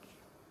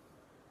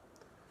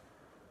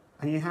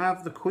you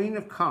have the Queen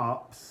of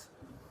Cups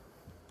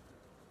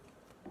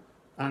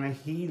and a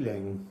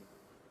healing.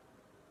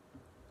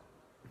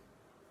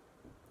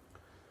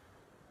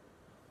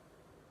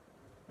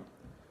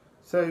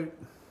 So,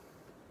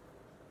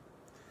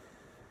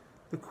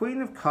 the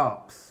Queen of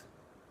Cups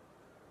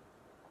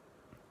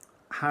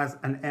has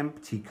an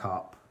empty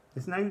cup.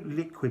 There's no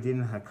liquid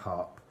in her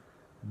cup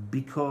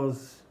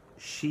because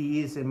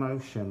she is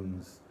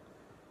emotions.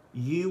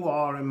 You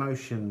are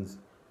emotions.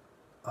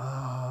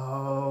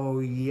 Oh,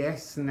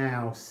 yes,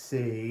 now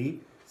see.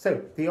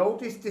 So, the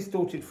oldest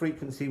distorted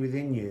frequency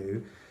within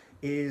you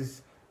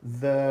is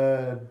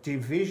the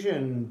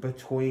division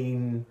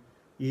between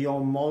your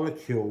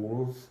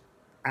molecules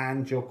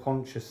and your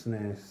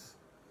consciousness,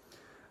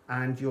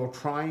 and you're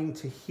trying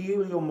to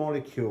heal your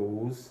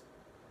molecules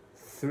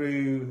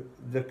through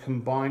the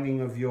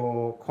combining of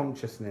your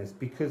consciousness,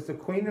 because the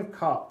Queen of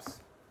Cups,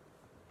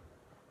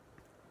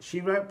 she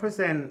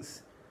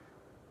represents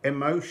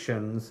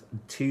emotions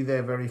to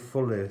their very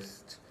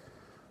fullest,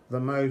 the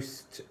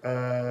most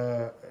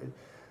to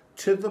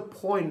the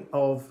point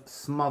of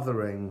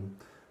smothering.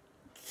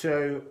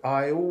 So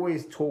I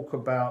always talk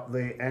about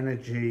the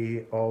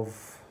energy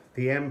of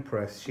the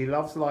Empress. She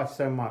loves life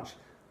so much.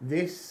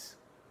 This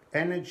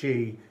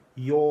energy,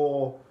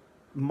 your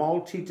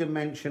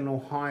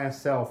multi-dimensional higher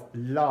self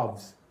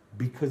loves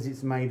because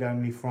it's made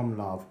only from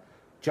love,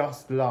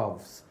 just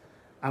loves.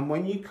 And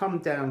when you come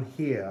down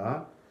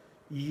here,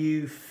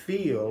 you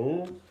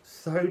feel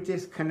so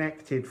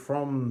disconnected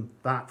from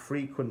that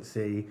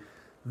frequency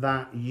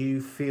that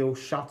you feel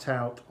shut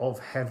out of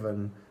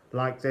heaven,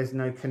 like there's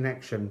no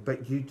connection.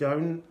 But you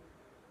don't,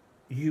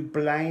 you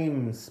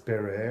blame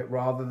spirit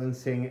rather than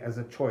seeing it as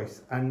a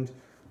choice. And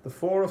the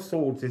Four of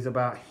Swords is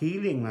about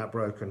healing that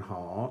broken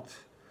heart,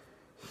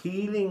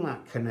 healing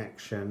that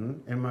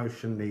connection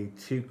emotionally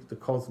to the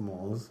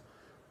cosmos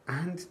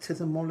and to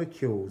the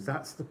molecules.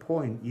 That's the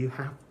point. You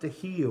have to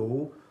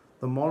heal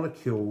the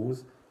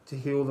molecules to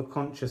heal the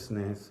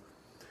consciousness.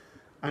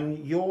 And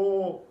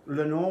your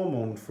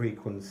Lenormand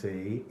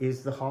frequency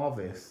is the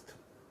harvest.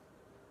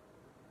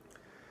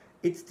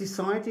 It's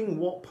deciding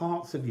what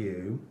parts of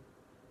you,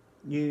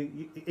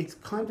 it's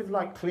kind of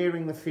like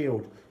clearing the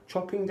field,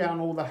 chopping down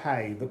all the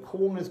hay, the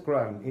corn has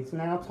grown. It's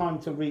now time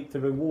to reap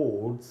the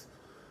rewards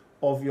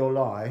of your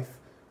life,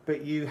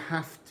 but you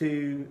have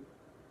to,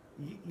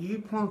 you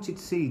planted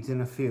seeds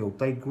in a field,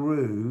 they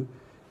grew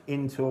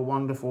into a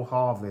wonderful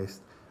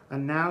harvest,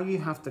 and now you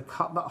have to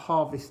cut that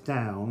harvest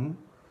down,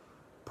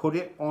 put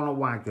it on a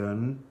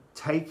wagon,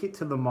 take it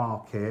to the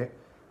market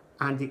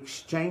and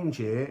exchange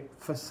it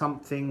for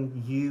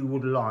something you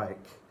would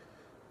like.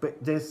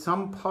 But there's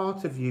some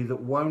part of you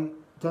that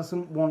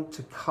doesn't want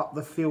to cut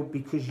the field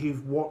because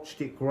you've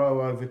watched it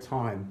grow over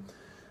time.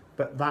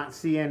 But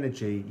that's the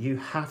energy. You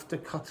have to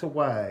cut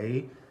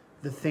away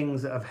the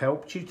things that have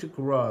helped you to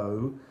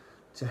grow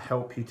to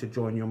help you to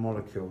join your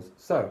molecules.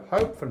 So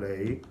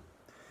hopefully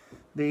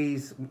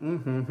these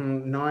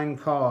 9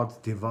 cards,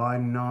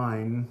 Divine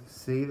 9,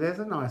 see, there's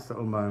a nice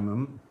little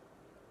moment.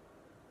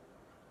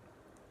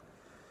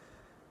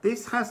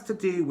 This has to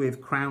do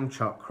with crown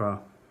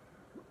chakra.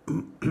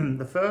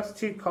 The first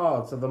 2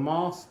 cards are the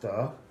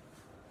Master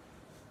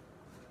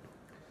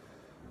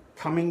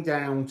coming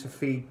down to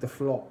feed the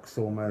flocks,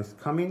 almost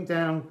coming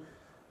down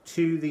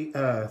to the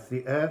earth.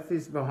 The earth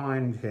is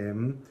behind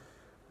him,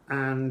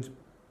 and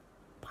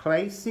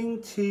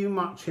placing too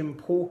much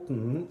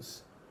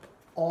importance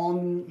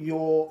on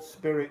your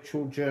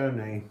spiritual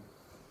journey.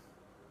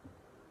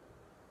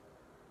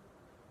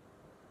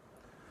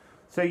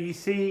 So you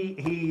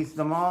see,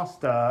 the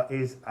Master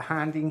is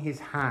handing his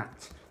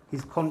hat,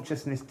 his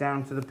consciousness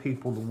down to the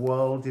people. The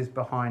world is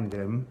behind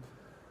him.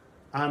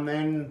 And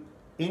then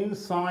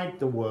inside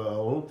the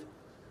world,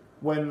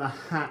 when the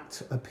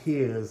hat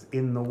appears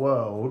in the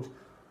world,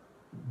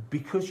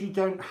 because you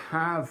don't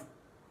have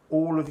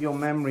all of your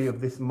memory of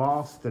this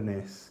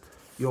masterness,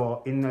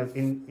 your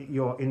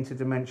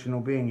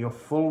interdimensional being, your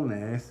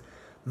fullness,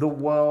 the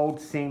world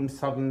seems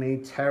suddenly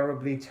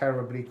terribly,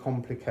 terribly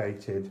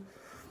complicated.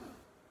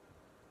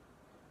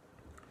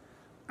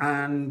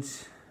 And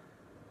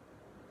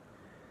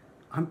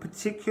I'm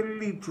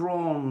particularly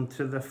drawn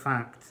to the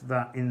fact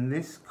that in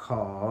this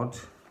card,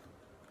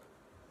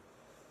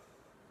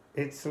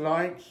 it's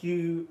like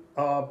you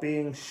are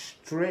being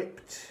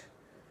stripped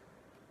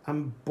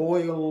and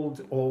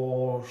boiled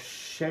or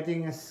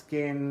shedding a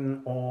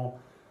skin, or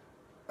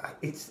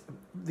it's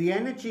the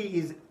energy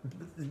is,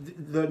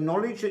 the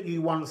knowledge that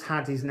you once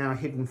had is now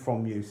hidden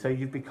from you. So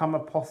you've become a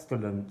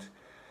postulant,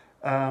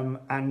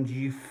 and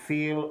you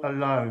feel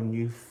alone.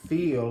 You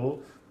feel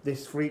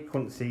this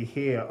frequency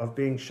here of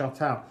being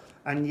shut out,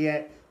 and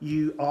yet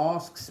you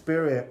ask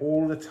spirit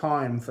all the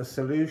time for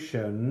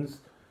solutions.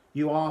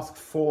 You ask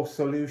for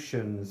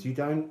solutions. You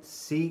don't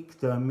seek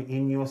them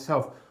in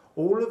yourself.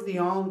 All of the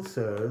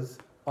answers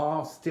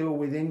are still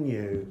within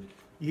you.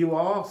 You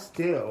are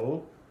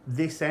still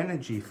this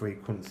energy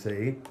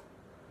frequency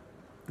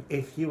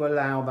if you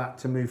allow that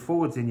to move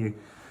forwards in you.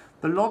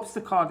 The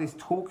Lobster card is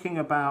talking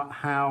about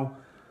how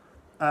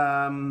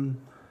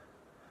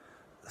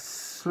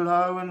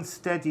slow and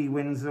steady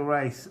wins the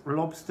race.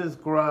 Lobsters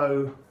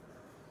grow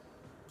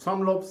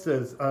some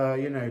lobsters are,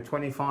 you know,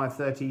 25,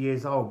 30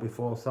 years old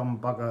before some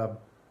bugger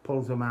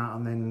pulls them out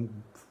and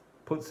then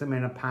puts them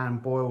in a pan,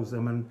 boils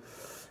them and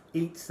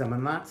eats them.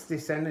 And that's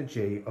this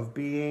energy of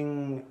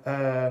being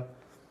around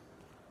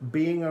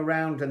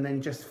and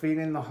then just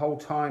feeling the whole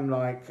time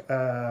like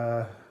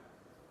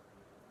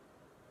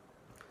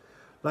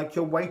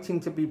you're waiting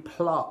to be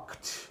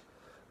plucked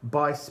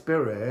by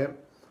spirit.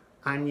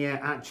 And yet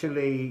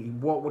actually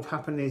what would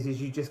happen is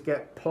you just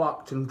get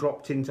plucked and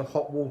dropped into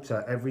hot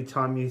water every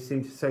time you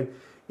seem to. So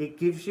it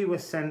gives you a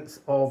sense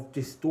of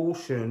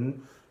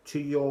distortion to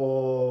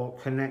your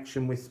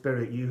connection with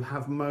spirit. You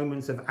have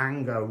moments of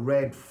anger,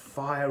 red,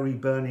 fiery,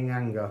 burning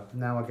anger.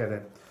 Now I get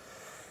it.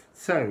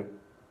 So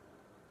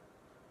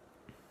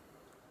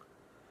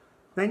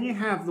then you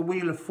have the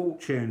Wheel of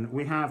Fortune.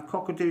 We have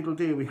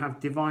cock-a-doodle-doo. We have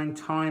divine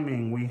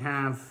timing. We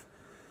have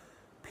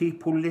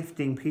people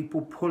lifting,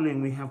 people pulling.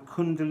 We have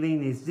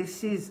kundalinis.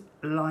 This is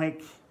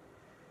like,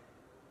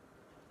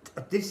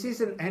 this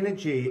is an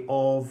energy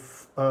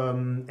of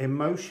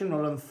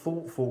emotional and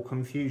thoughtful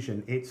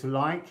confusion. It's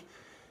like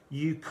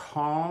you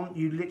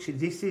literally,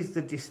 this is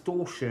the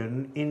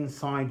distortion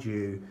inside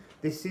you.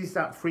 This is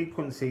that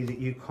frequency that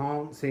you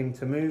can't seem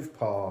to move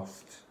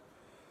past.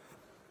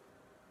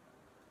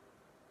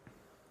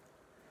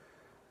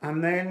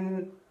 And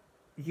then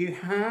you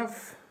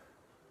have,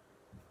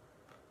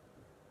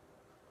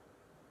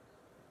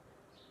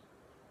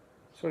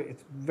 so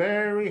it's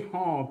very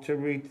hard to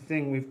read the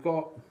thing. We've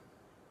got,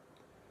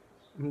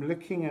 I'm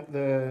looking at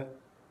the,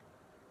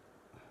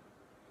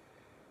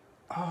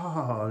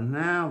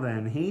 now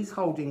then, he's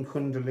holding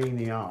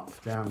Kundalini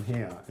up down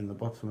here in the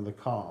bottom of the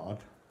card.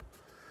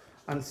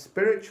 And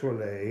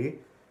spiritually,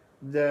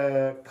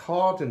 the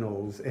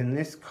cardinals in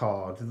this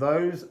card,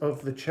 those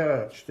of the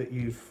church that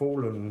you've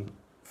fallen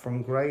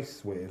from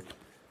grace with,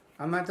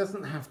 and that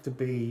doesn't have to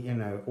be, you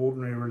know,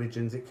 ordinary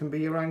religions. It can be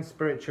your own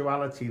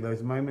spirituality,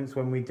 those moments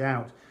when we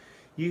doubt.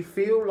 You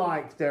feel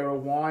like there are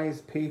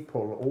wise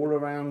people all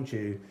around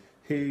you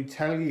who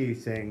tell you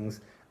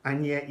things,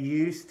 and yet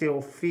you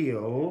still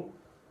feel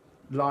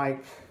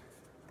like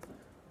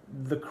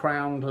the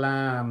crowned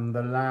lamb,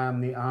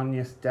 the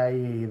Agnus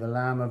Dei, the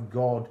Lamb of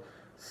God,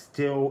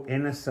 still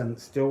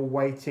innocent, still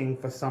waiting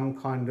for some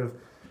kind of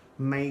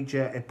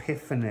major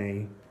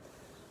epiphany.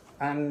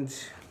 And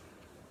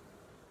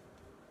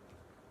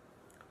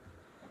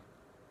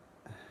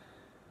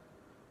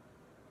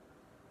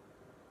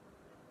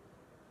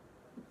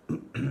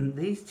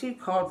these two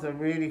cards are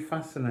really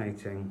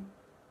fascinating.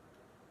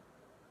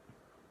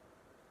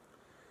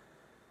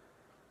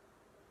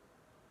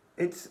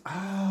 It's,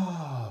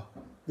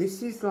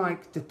 this is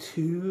like the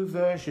two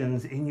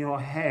versions in your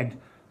head.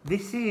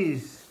 This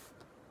is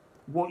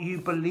what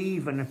you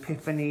believe an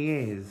epiphany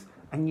is,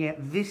 and yet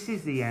this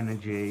is the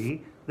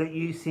energy that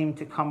you seem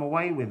to come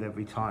away with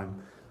every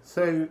time.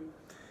 So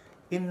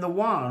in the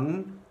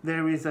one,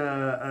 there is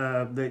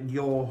that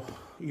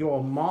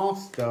your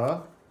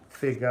master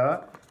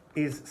figure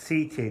is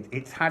seated.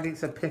 It's had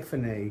its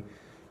epiphany.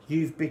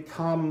 You've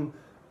become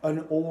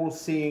an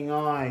all-seeing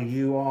eye.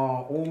 You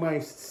are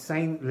almost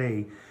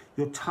saintly.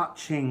 You're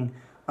touching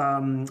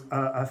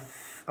a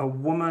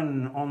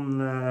woman on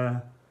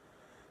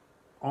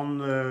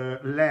the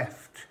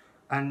left,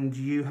 and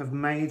you have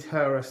made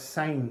her a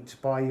saint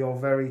by your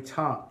very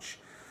touch.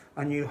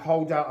 And you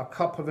hold out a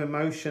cup of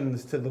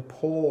emotions to the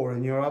poor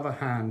in your other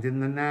hand, in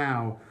the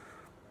now.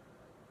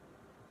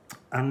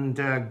 And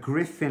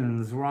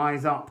griffins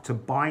rise up to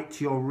bite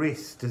your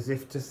wrist as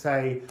if to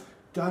say,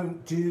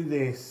 don't do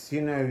this,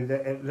 you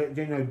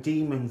know,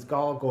 demons,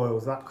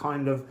 gargoyles, that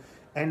kind of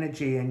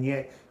energy. And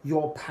yet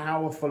you're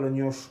powerful and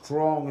you're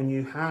strong and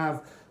you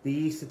have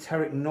the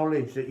esoteric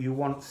knowledge that you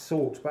once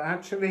sought. But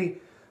actually,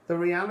 the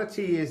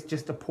reality is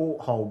just a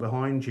porthole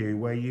behind you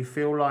where you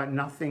feel like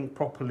nothing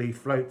properly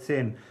floats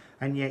in,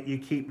 and yet you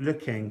keep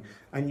looking,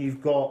 and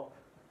you've got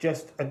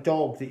just a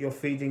dog that you're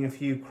feeding a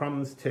few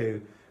crumbs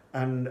to,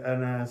 and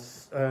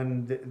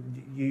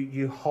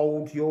you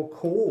hold your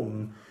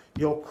corn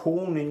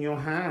in your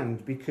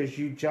hand, because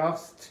you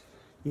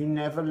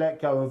never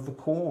let go of the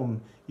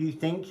corn. You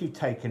think you've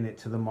taken it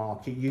to the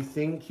market, you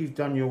think you've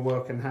done your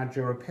work and had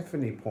your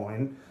epiphany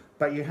point,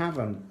 but you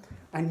haven't.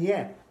 And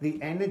yet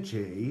the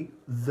energy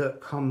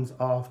that comes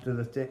after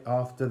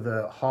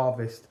the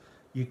harvest,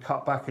 you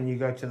cut back and you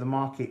go to the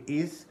market,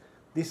 is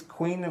this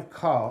Queen of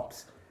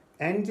Cups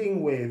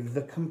ending with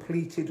the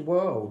completed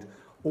world.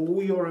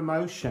 All your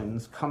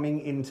emotions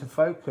coming into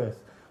focus,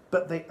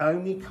 but they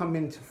only come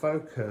into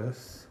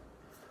focus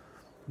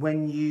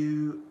when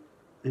you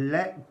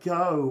let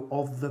go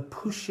of the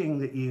pushing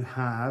that you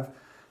have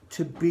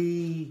to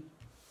be,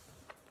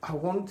 I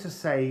want to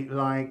say,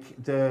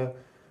 like the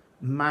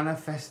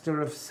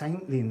manifester of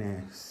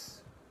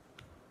saintliness.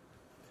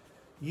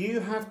 You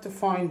have to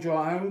find your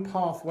own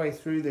pathway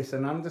through this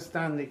and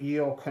understand that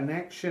your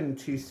connection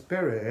to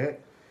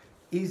spirit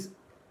is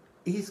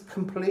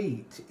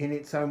complete in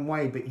its own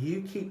way, but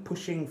you keep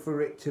pushing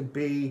for it to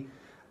be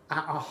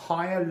at a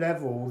higher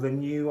level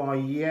than you are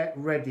yet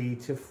ready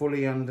to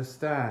fully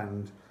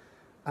understand.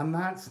 And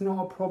that's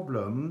not a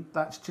problem.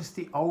 That's just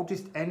the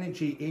oldest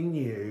energy in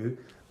you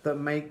that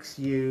makes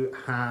you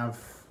have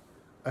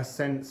a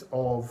sense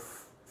of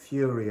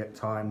fury at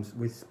times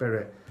with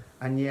spirit.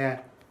 And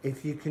yet,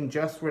 if you can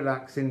just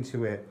relax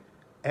into it,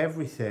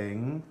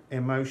 everything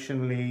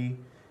emotionally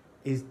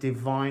is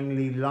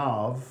divinely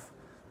love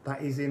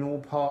that is in all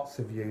parts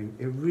of you.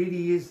 It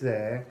really is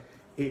there.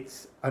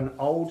 It's an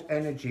old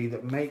energy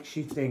that makes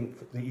you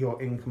think that you're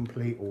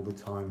incomplete all the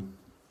time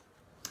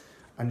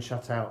and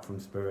shut out from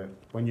spirit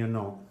when you're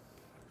not.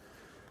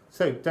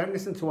 So don't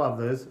listen to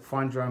others,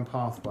 find your own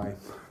pathway.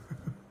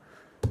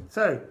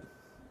 So,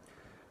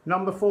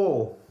 number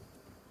 4.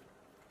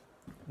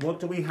 What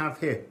do we have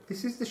here?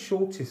 This is the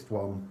shortest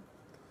one.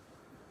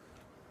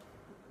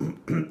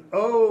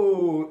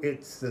 Oh,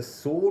 it's the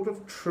Sword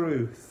of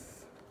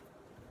Truth.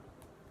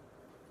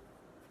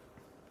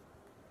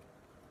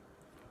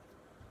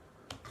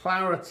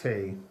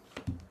 Clarity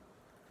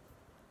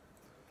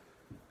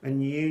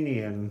and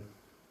union.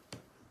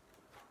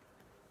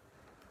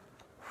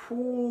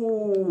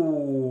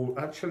 Ooh,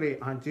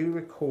 actually, I do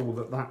recall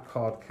that that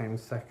card came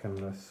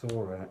second. I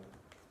saw it.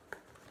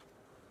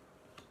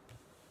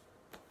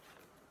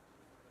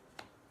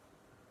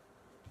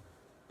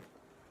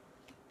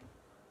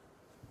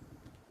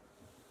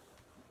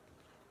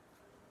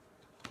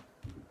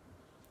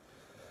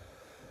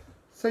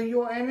 So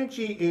your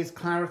energy is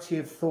clarity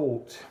of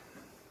thought.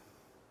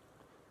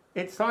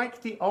 It's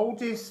like the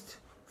oldest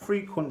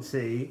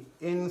frequency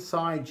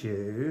inside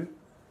you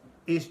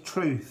is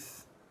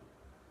truth.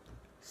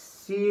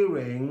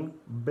 Searing,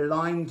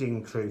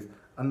 blinding truth.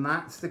 And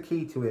that's the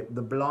key to it.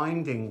 The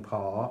blinding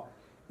part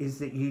is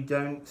that you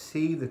don't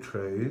see the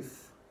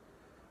truth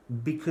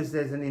because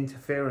there's an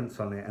interference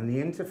on it. And the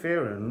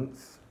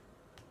interference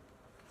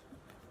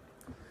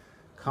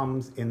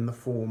comes in the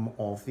form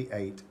of the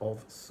 8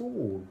 of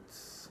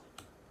Swords.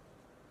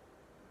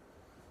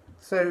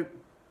 So,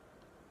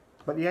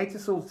 but the 8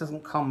 of Swords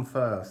doesn't come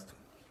first.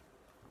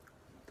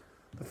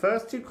 The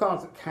first 2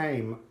 cards that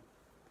came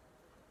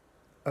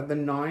are the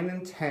 9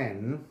 and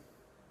 10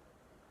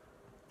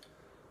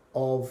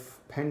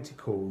 of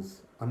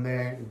Pentacles, and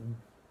they're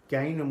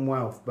gain and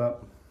wealth,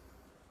 but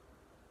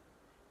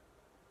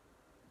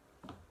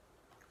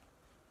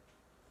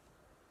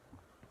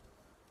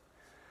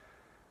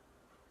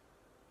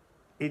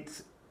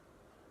it's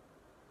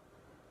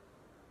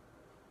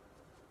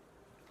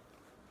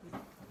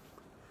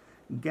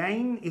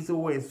gain is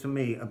always for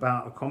me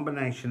about a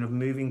combination of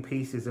moving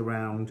pieces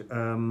around,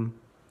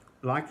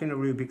 like in a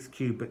Rubik's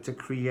Cube, but to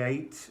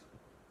create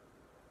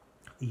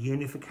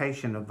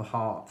unification of the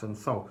heart and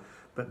soul.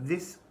 But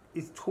this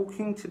is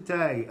talking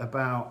today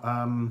about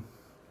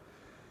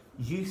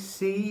you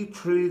see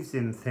truths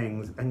in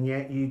things and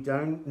yet you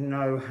don't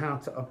know how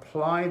to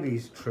apply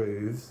these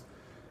truths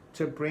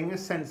to bring a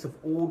sense of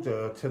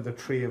order to the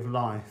tree of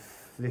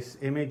life. This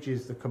image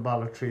is the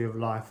Kabbalah tree of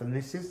life, and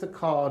this is the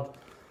card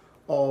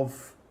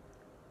of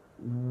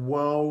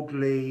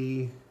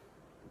worldly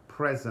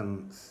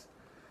presence.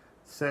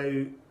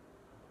 So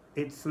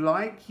it's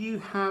like you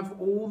have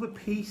all the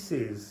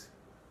pieces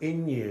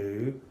in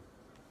you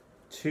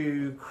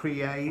to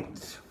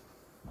create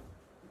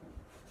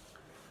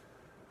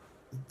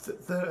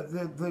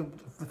the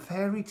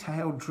fairy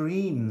tale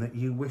dream that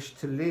you wish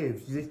to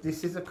live.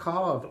 This is a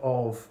card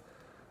of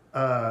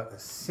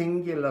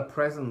singular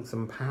presence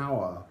and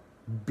power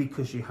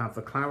because you have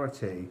the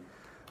clarity.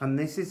 And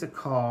this is a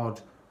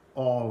card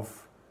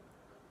of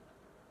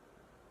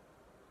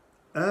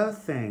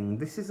earthing.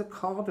 This is a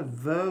card of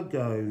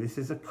Virgo. This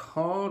is a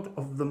card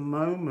of the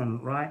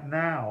moment right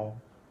now.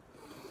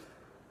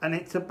 And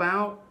it's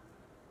about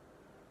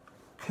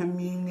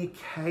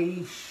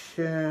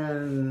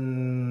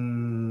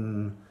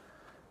communication.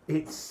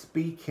 It's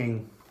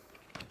speaking.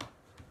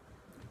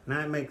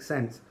 Now it makes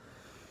sense.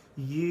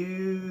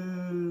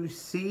 You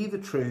see the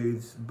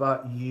truths,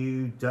 but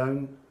you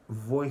don't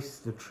voice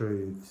the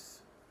truths.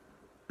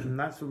 And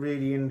that's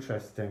really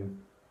interesting.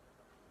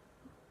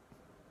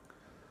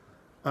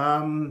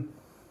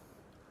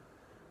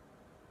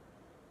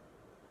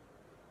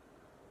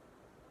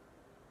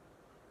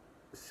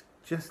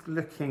 Just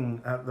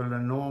looking at the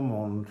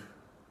Lenormand,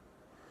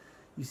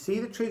 you see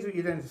the truth that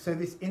you don't. So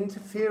this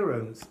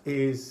interference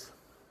is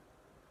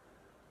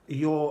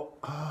your.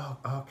 Oh,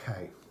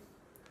 okay.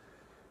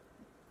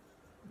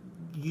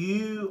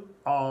 You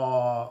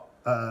are.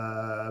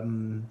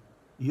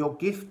 You're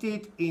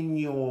gifted in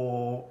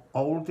your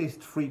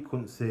oldest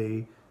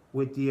frequency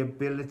with the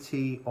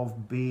ability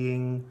of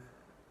being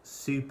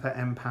super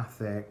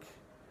empathic,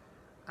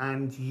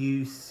 and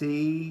you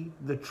see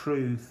the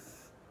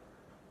truth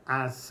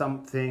as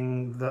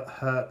something that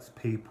hurts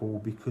people,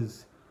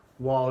 because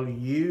while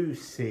you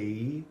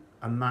see,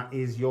 and that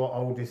is your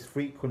oldest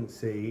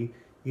frequency,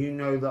 you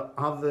know that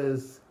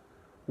others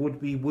would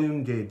be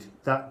wounded,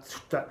 that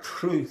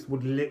truth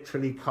would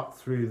literally cut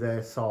through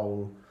their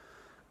soul.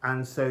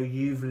 And so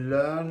you've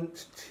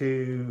learned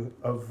to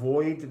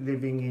avoid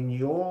living in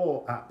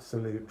your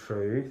absolute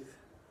truth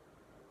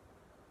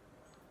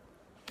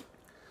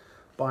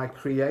by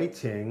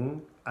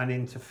creating an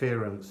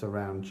interference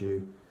around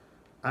you,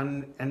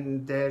 and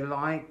they're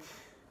like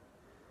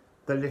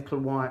the little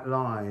white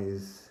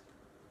lies.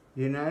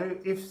 You know,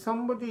 if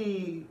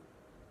somebody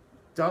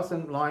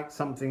doesn't like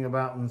something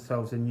about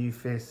themselves and you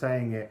fear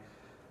saying it,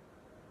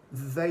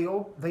 they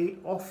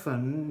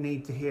often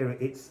need to hear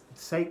it. It's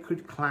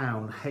sacred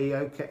clown,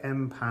 Heyoka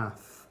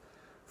empath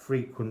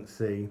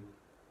frequency.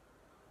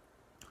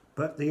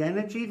 But the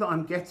energy that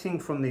I'm getting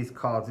from these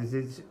cards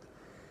is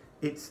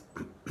it's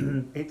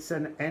it's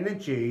an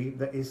energy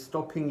that is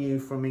stopping you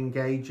from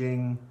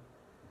engaging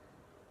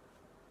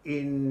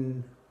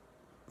in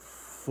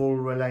full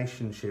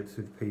relationships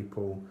with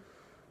people.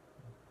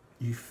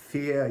 You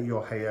fear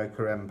your Heyoka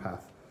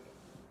empath.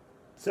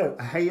 So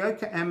a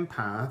Heyoka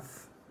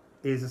empath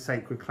is a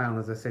sacred clown,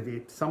 as I said.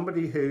 It's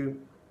somebody who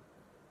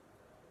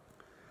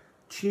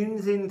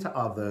tunes into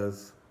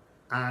others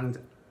and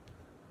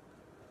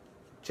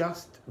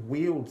just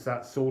wields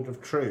that sword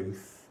of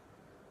truth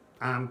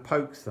and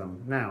pokes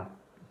them. Now,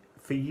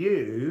 for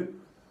you,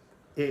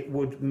 it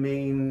would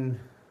mean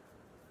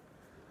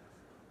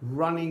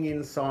running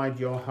inside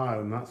your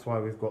home. That's why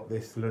we've got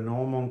this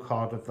Lenormand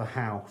card of the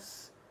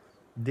house.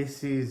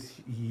 This is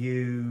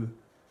you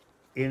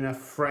in a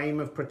frame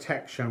of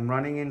protection,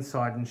 running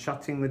inside and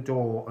shutting the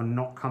door and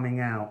not coming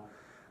out.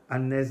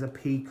 And there's a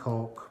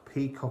peacock.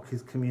 Peacock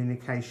is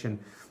communication.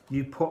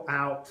 You put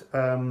out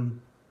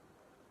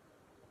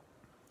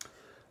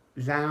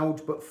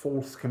loud but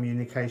false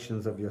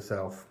communications of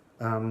yourself.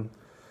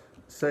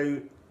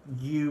 So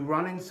you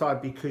run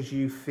inside because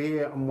you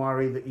fear and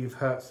worry that you've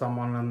hurt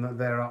someone and that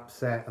they're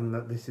upset and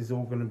that this is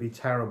all going to be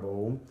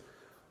terrible,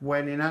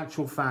 when in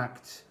actual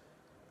fact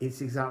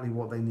it's exactly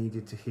what they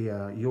needed to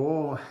hear.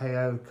 Your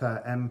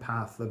Heyoka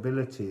empath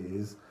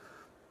abilities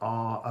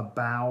are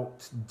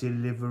about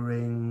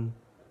delivering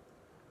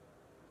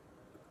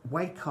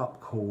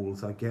wake-up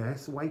calls, I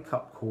guess,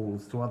 wake-up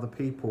calls to other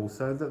people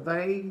so that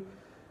they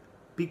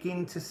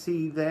begin to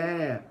see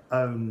their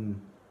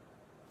own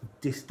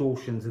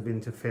distortions of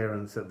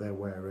interference that they're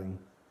wearing.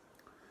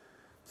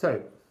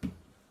 So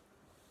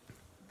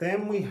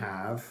then we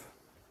have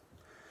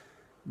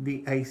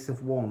the Ace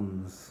of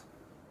Wands.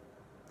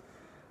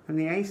 And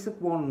the Ace of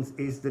Wands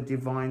is the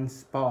divine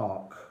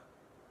spark,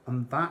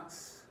 and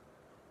that's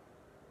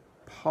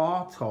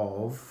part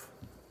of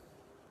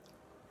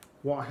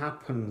what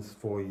happens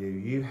for you.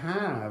 You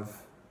have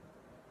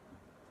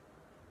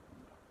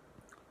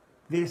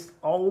this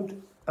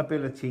old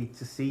ability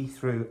to see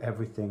through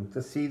everything,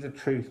 to see the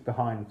truth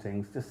behind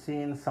things, to see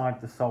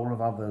inside the soul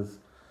of others,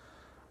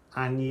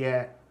 and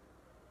yet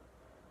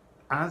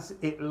as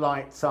it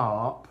lights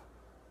up,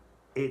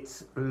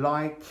 it's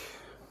like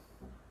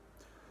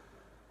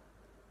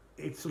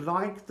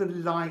the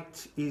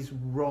light is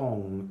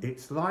wrong.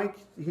 It's like,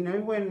 you know,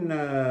 when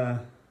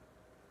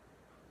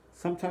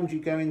sometimes you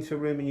go into a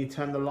room and you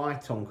turn the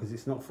light on because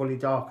it's not fully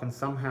dark, and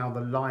somehow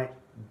the light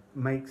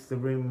makes the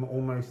room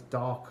almost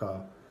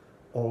darker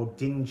or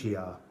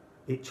dingier.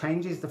 It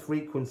changes the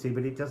frequency,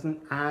 but it doesn't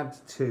add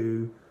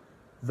to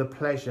the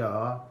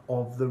pleasure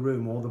of the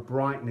room or the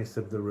brightness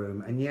of the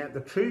room. And yet the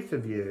truth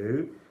of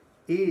you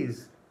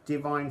is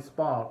divine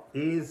spark,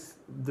 is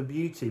the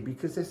beauty,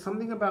 because there's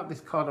something about this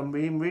card. I'm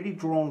being really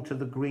drawn to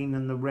the green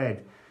and the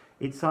red.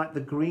 It's like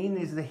the green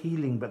is the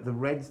healing, but the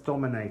red's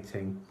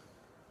dominating.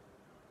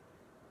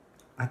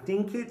 I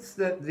think it's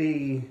that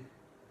the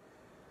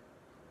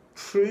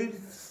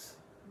truths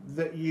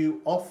that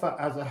you offer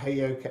as a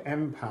Heyoka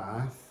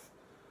empath,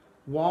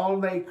 while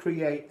they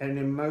create an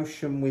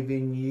emotion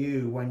within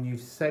you when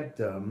you've said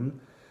them.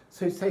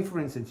 So say for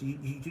instance,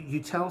 you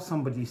tell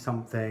somebody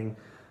something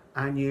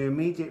and you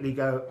immediately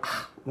go,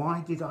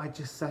 why did I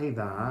just say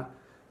that?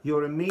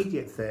 Your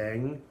immediate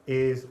thing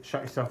is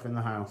shut yourself in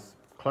the house,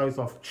 close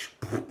off,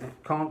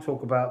 can't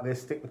talk about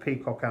this, stick the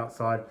peacock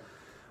outside.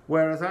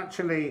 Whereas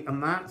actually,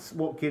 and that's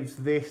what gives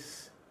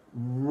this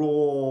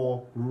raw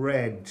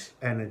red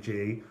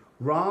energy,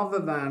 rather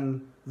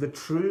than the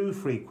true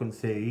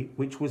frequency,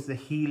 which was the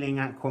healing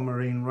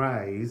aquamarine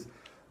rays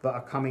that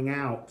are coming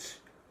out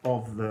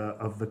of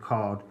the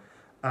card.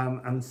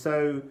 And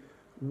so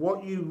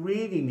what you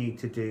really need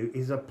to do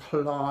is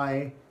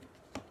apply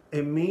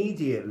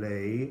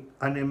immediately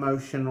an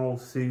emotional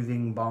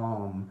soothing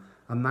balm.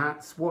 And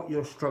that's what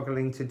you're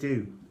struggling to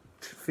do.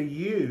 For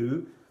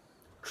you,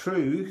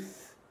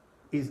 truth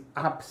is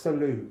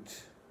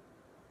absolute.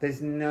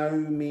 There's no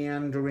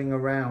meandering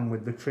around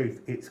with the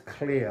truth. It's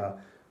clear.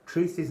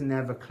 Truth is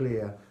never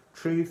clear.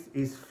 Truth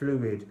is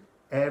fluid.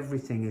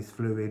 Everything is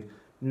fluid.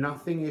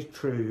 Nothing is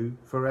true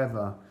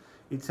forever.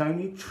 It's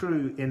only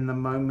true in the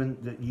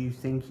moment that you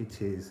think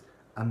it is,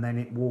 and then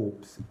it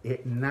warps.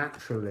 It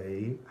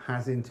naturally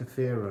has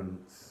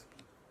interference.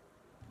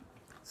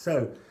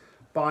 So,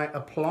 by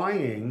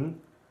applying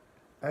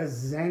a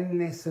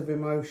zenness of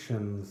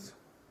emotions,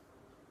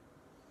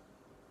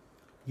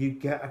 you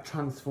get a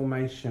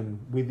transformation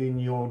within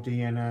your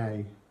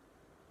DNA.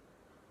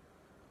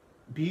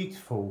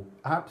 Beautiful,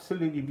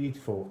 absolutely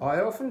beautiful. I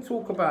often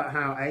talk about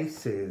how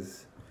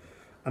aces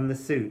and the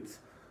suits,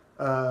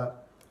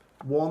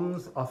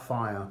 Wands are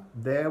fire.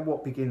 They're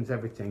what begins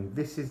everything.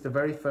 This is the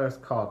very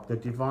first card, the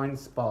divine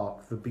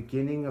spark, the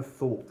beginning of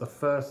thought, the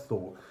first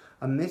thought.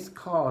 And this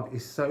card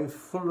is so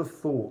full of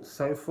thoughts,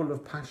 so full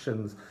of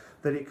passions,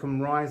 that it can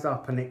rise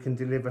up and it can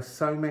deliver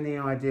so many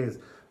ideas.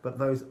 But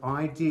those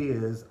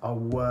ideas are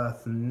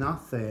worth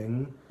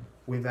nothing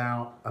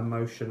without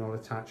emotional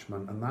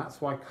attachment. And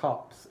that's why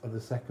cups are the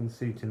second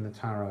suit in the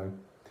tarot.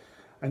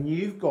 And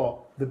you've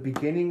got the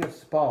beginning of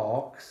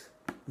sparks,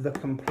 the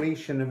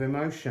completion of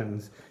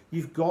emotions.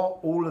 You've got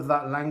all of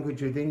that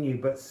language within you,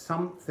 but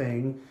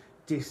something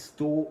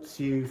distorts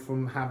you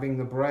from having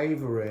the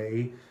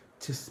bravery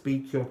to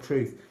speak your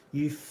truth.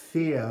 You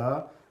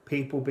fear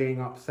people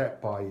being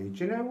upset by you.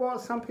 Do you know what?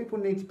 Some people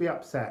need to be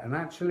upset, and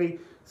actually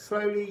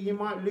slowly you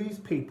might lose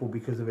people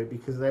because of it,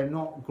 because they're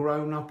not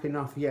grown up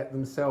enough yet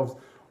themselves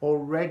or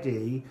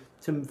ready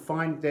to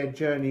find their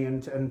journey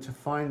and to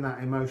find that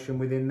emotion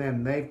within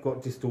them. They've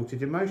got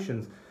distorted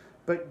emotions.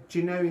 But do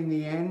you know, in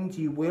the end,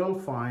 you will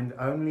find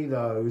only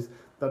those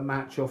that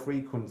match your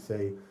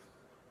frequency.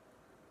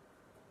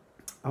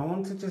 I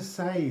want to just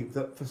say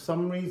that for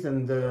some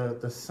reason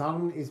the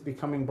sun is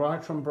becoming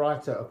brighter and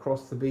brighter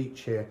across the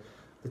beach here.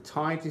 The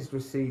tide is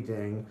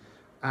receding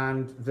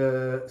and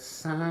the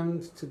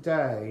sand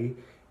today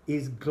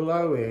is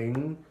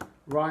glowing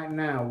right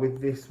now with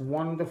this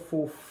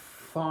wonderful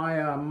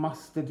fire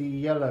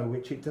mustardy yellow,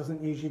 which it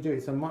doesn't usually do.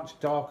 It's a much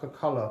darker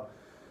colour.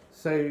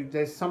 So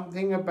there's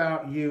something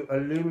about you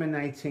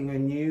illuminating a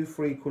new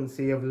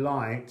frequency of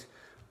light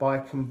by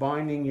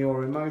combining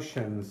your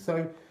emotions.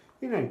 So,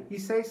 you know, you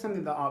say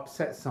something that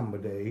upsets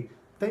somebody,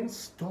 then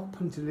stop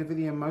and deliver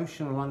the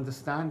emotional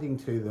understanding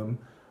to them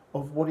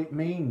of what it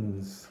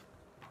means.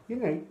 You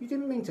know, you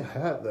didn't mean to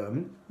hurt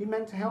them, you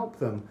meant to help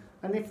them.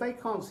 And if they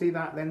can't see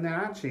that, then they're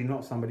actually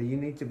not somebody you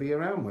need to be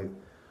around with.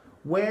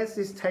 Where's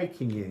this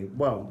taking you?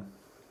 Well,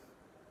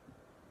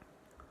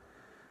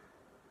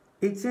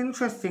 it's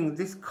interesting.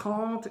 This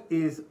card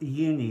is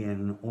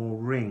union or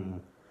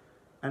ring.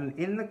 And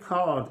in the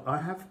card, I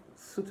have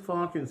sort of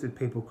arguments with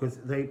people because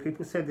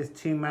people say there's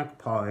two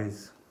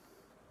magpies.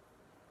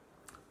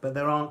 But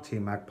there aren't two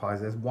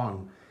magpies, there's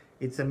one.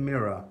 It's a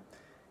mirror.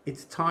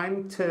 It's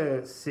time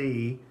to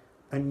see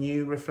a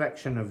new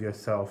reflection of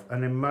yourself,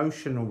 an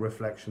emotional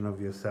reflection of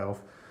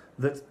yourself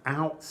that's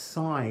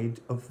outside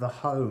of the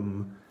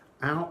home,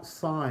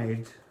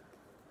 outside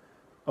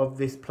of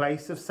this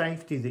place of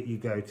safety that you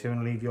go to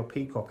and leave your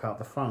peacock out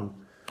the front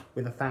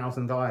with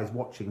 1,000 eyes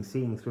watching,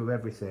 seeing through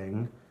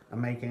everything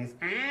and making this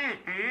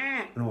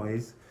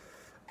noise.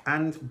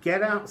 And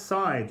get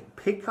outside,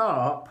 pick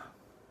up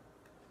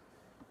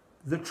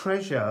the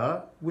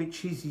treasure,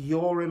 which is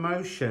your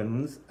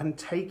emotions, and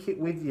take it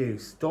with you.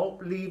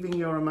 Stop leaving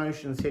your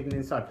emotions hidden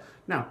inside.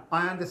 Now,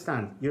 I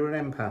understand you're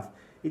an empath.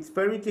 It's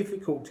very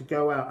difficult to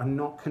go out and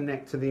not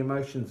connect to the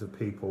emotions of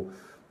people.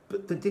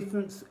 But the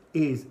difference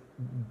is,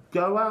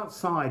 go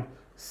outside,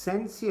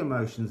 sense the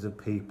emotions of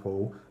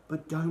people,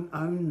 but don't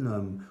own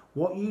them.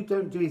 What you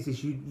don't do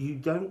is you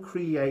don't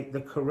create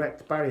the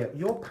correct barrier.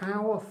 You're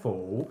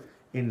powerful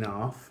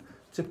enough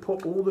to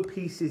put all the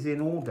pieces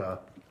in order.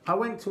 I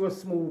went to a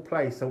small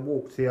place, I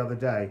walked the other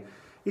day.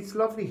 It's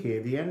lovely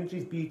here, the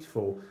energy's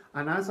beautiful.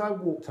 And as I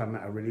walked, I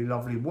met a really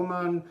lovely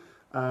woman.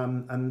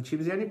 And she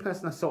was the only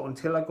person I saw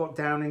until I got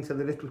down into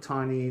the little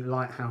tiny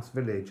lighthouse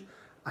village.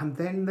 And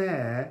then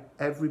there,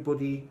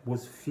 everybody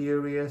was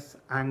furious,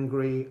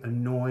 angry,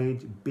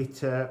 annoyed,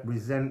 bitter,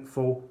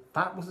 resentful.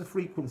 That was the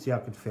frequency I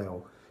could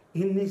feel.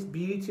 In this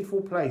beautiful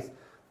place,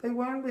 they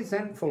weren't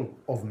resentful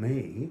of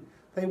me.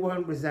 They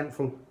weren't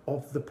resentful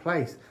of the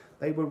place.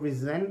 They were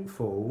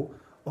resentful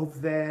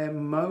of their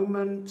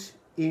moment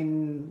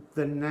in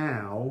the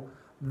now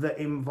that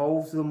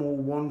involves them all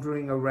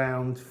wandering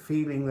around,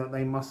 feeling that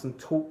they mustn't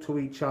talk to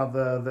each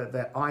other, that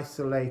they're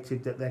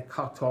isolated, that they're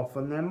cut off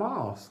and they're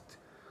masked.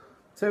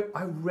 So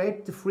I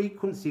read the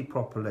frequency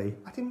properly.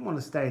 I didn't want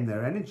to stay in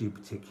their energy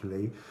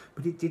particularly,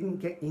 but it didn't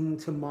get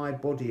into my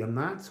body, and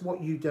that's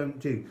what you don't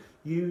do.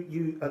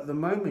 You at the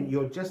moment,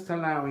 you're just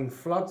allowing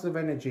floods of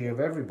energy of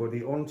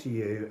everybody onto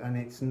you, and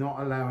it's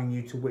not allowing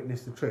you to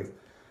witness the truth.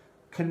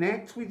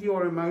 Connect with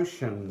your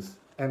emotions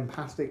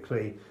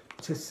empathically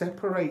to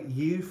separate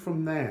you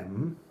from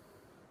them,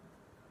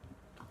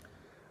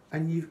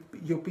 and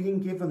you're being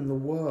given the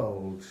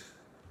world,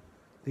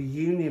 the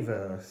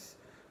universe.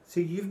 So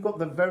you've got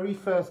the very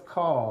first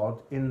card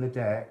in the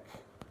deck.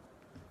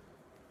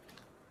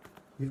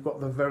 You've got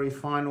the very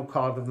final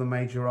card of the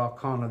Major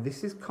Arcana.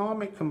 This is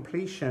karmic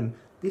completion.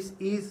 This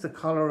is the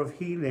colour of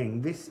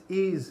healing. This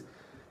is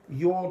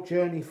your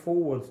journey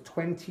forwards,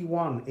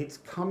 21. It's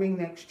coming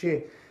next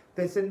year.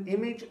 There's an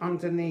image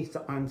underneath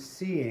that I'm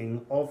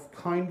seeing of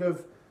kind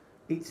of,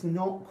 it's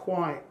not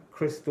quite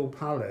Crystal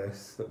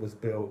Palace that was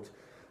built,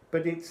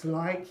 but it's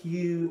like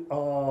you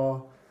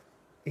are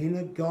in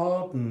a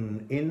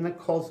garden in the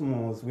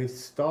cosmos with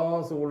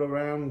stars all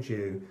around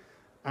you,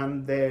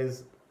 and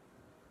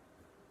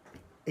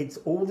it's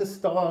all the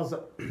stars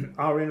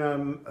are in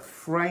a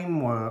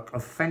framework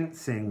of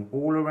fencing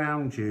all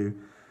around you,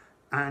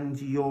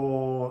 and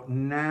you're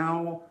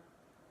now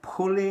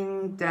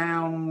pulling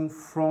down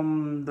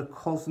from the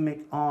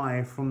cosmic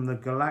eye, from the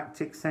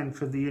galactic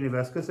center of the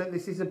universe, because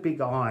this is a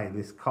big eye,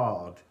 this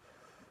card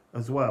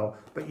as well,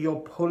 but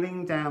you're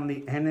pulling down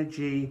the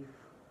energy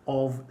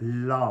of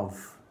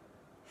love,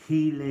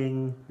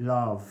 healing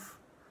love,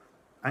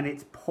 and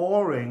it's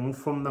pouring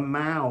from the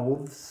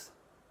mouths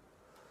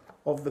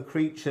of the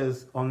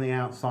creatures on the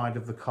outside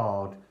of the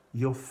card.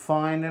 You're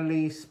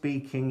finally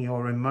speaking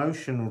your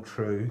emotional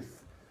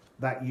truth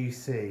that you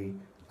see,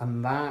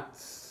 and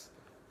that's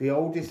the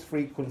oldest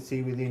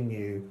frequency within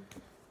you,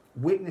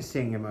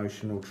 witnessing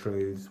emotional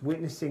truths,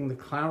 witnessing the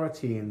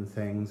clarity in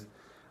things,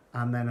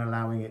 and then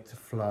allowing it to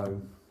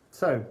flow.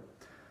 So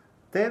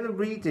they're the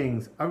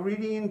readings. I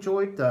really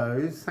enjoyed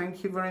those.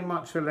 Thank you very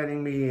much for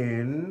letting me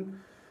in.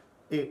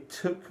 It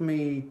took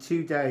me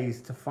 2 days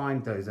to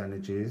find those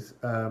energies,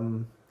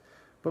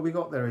 but we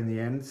got there in the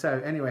end. So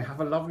anyway,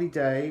 have a lovely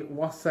day,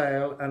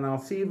 wassail, and I'll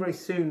see you very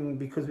soon,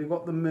 because we've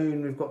got the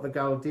moon, we've got the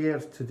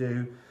Galdirs to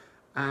do,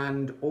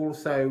 and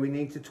also we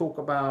need to talk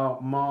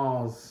about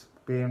Mars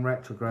being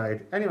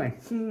retrograde. Anyway,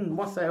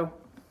 wassail.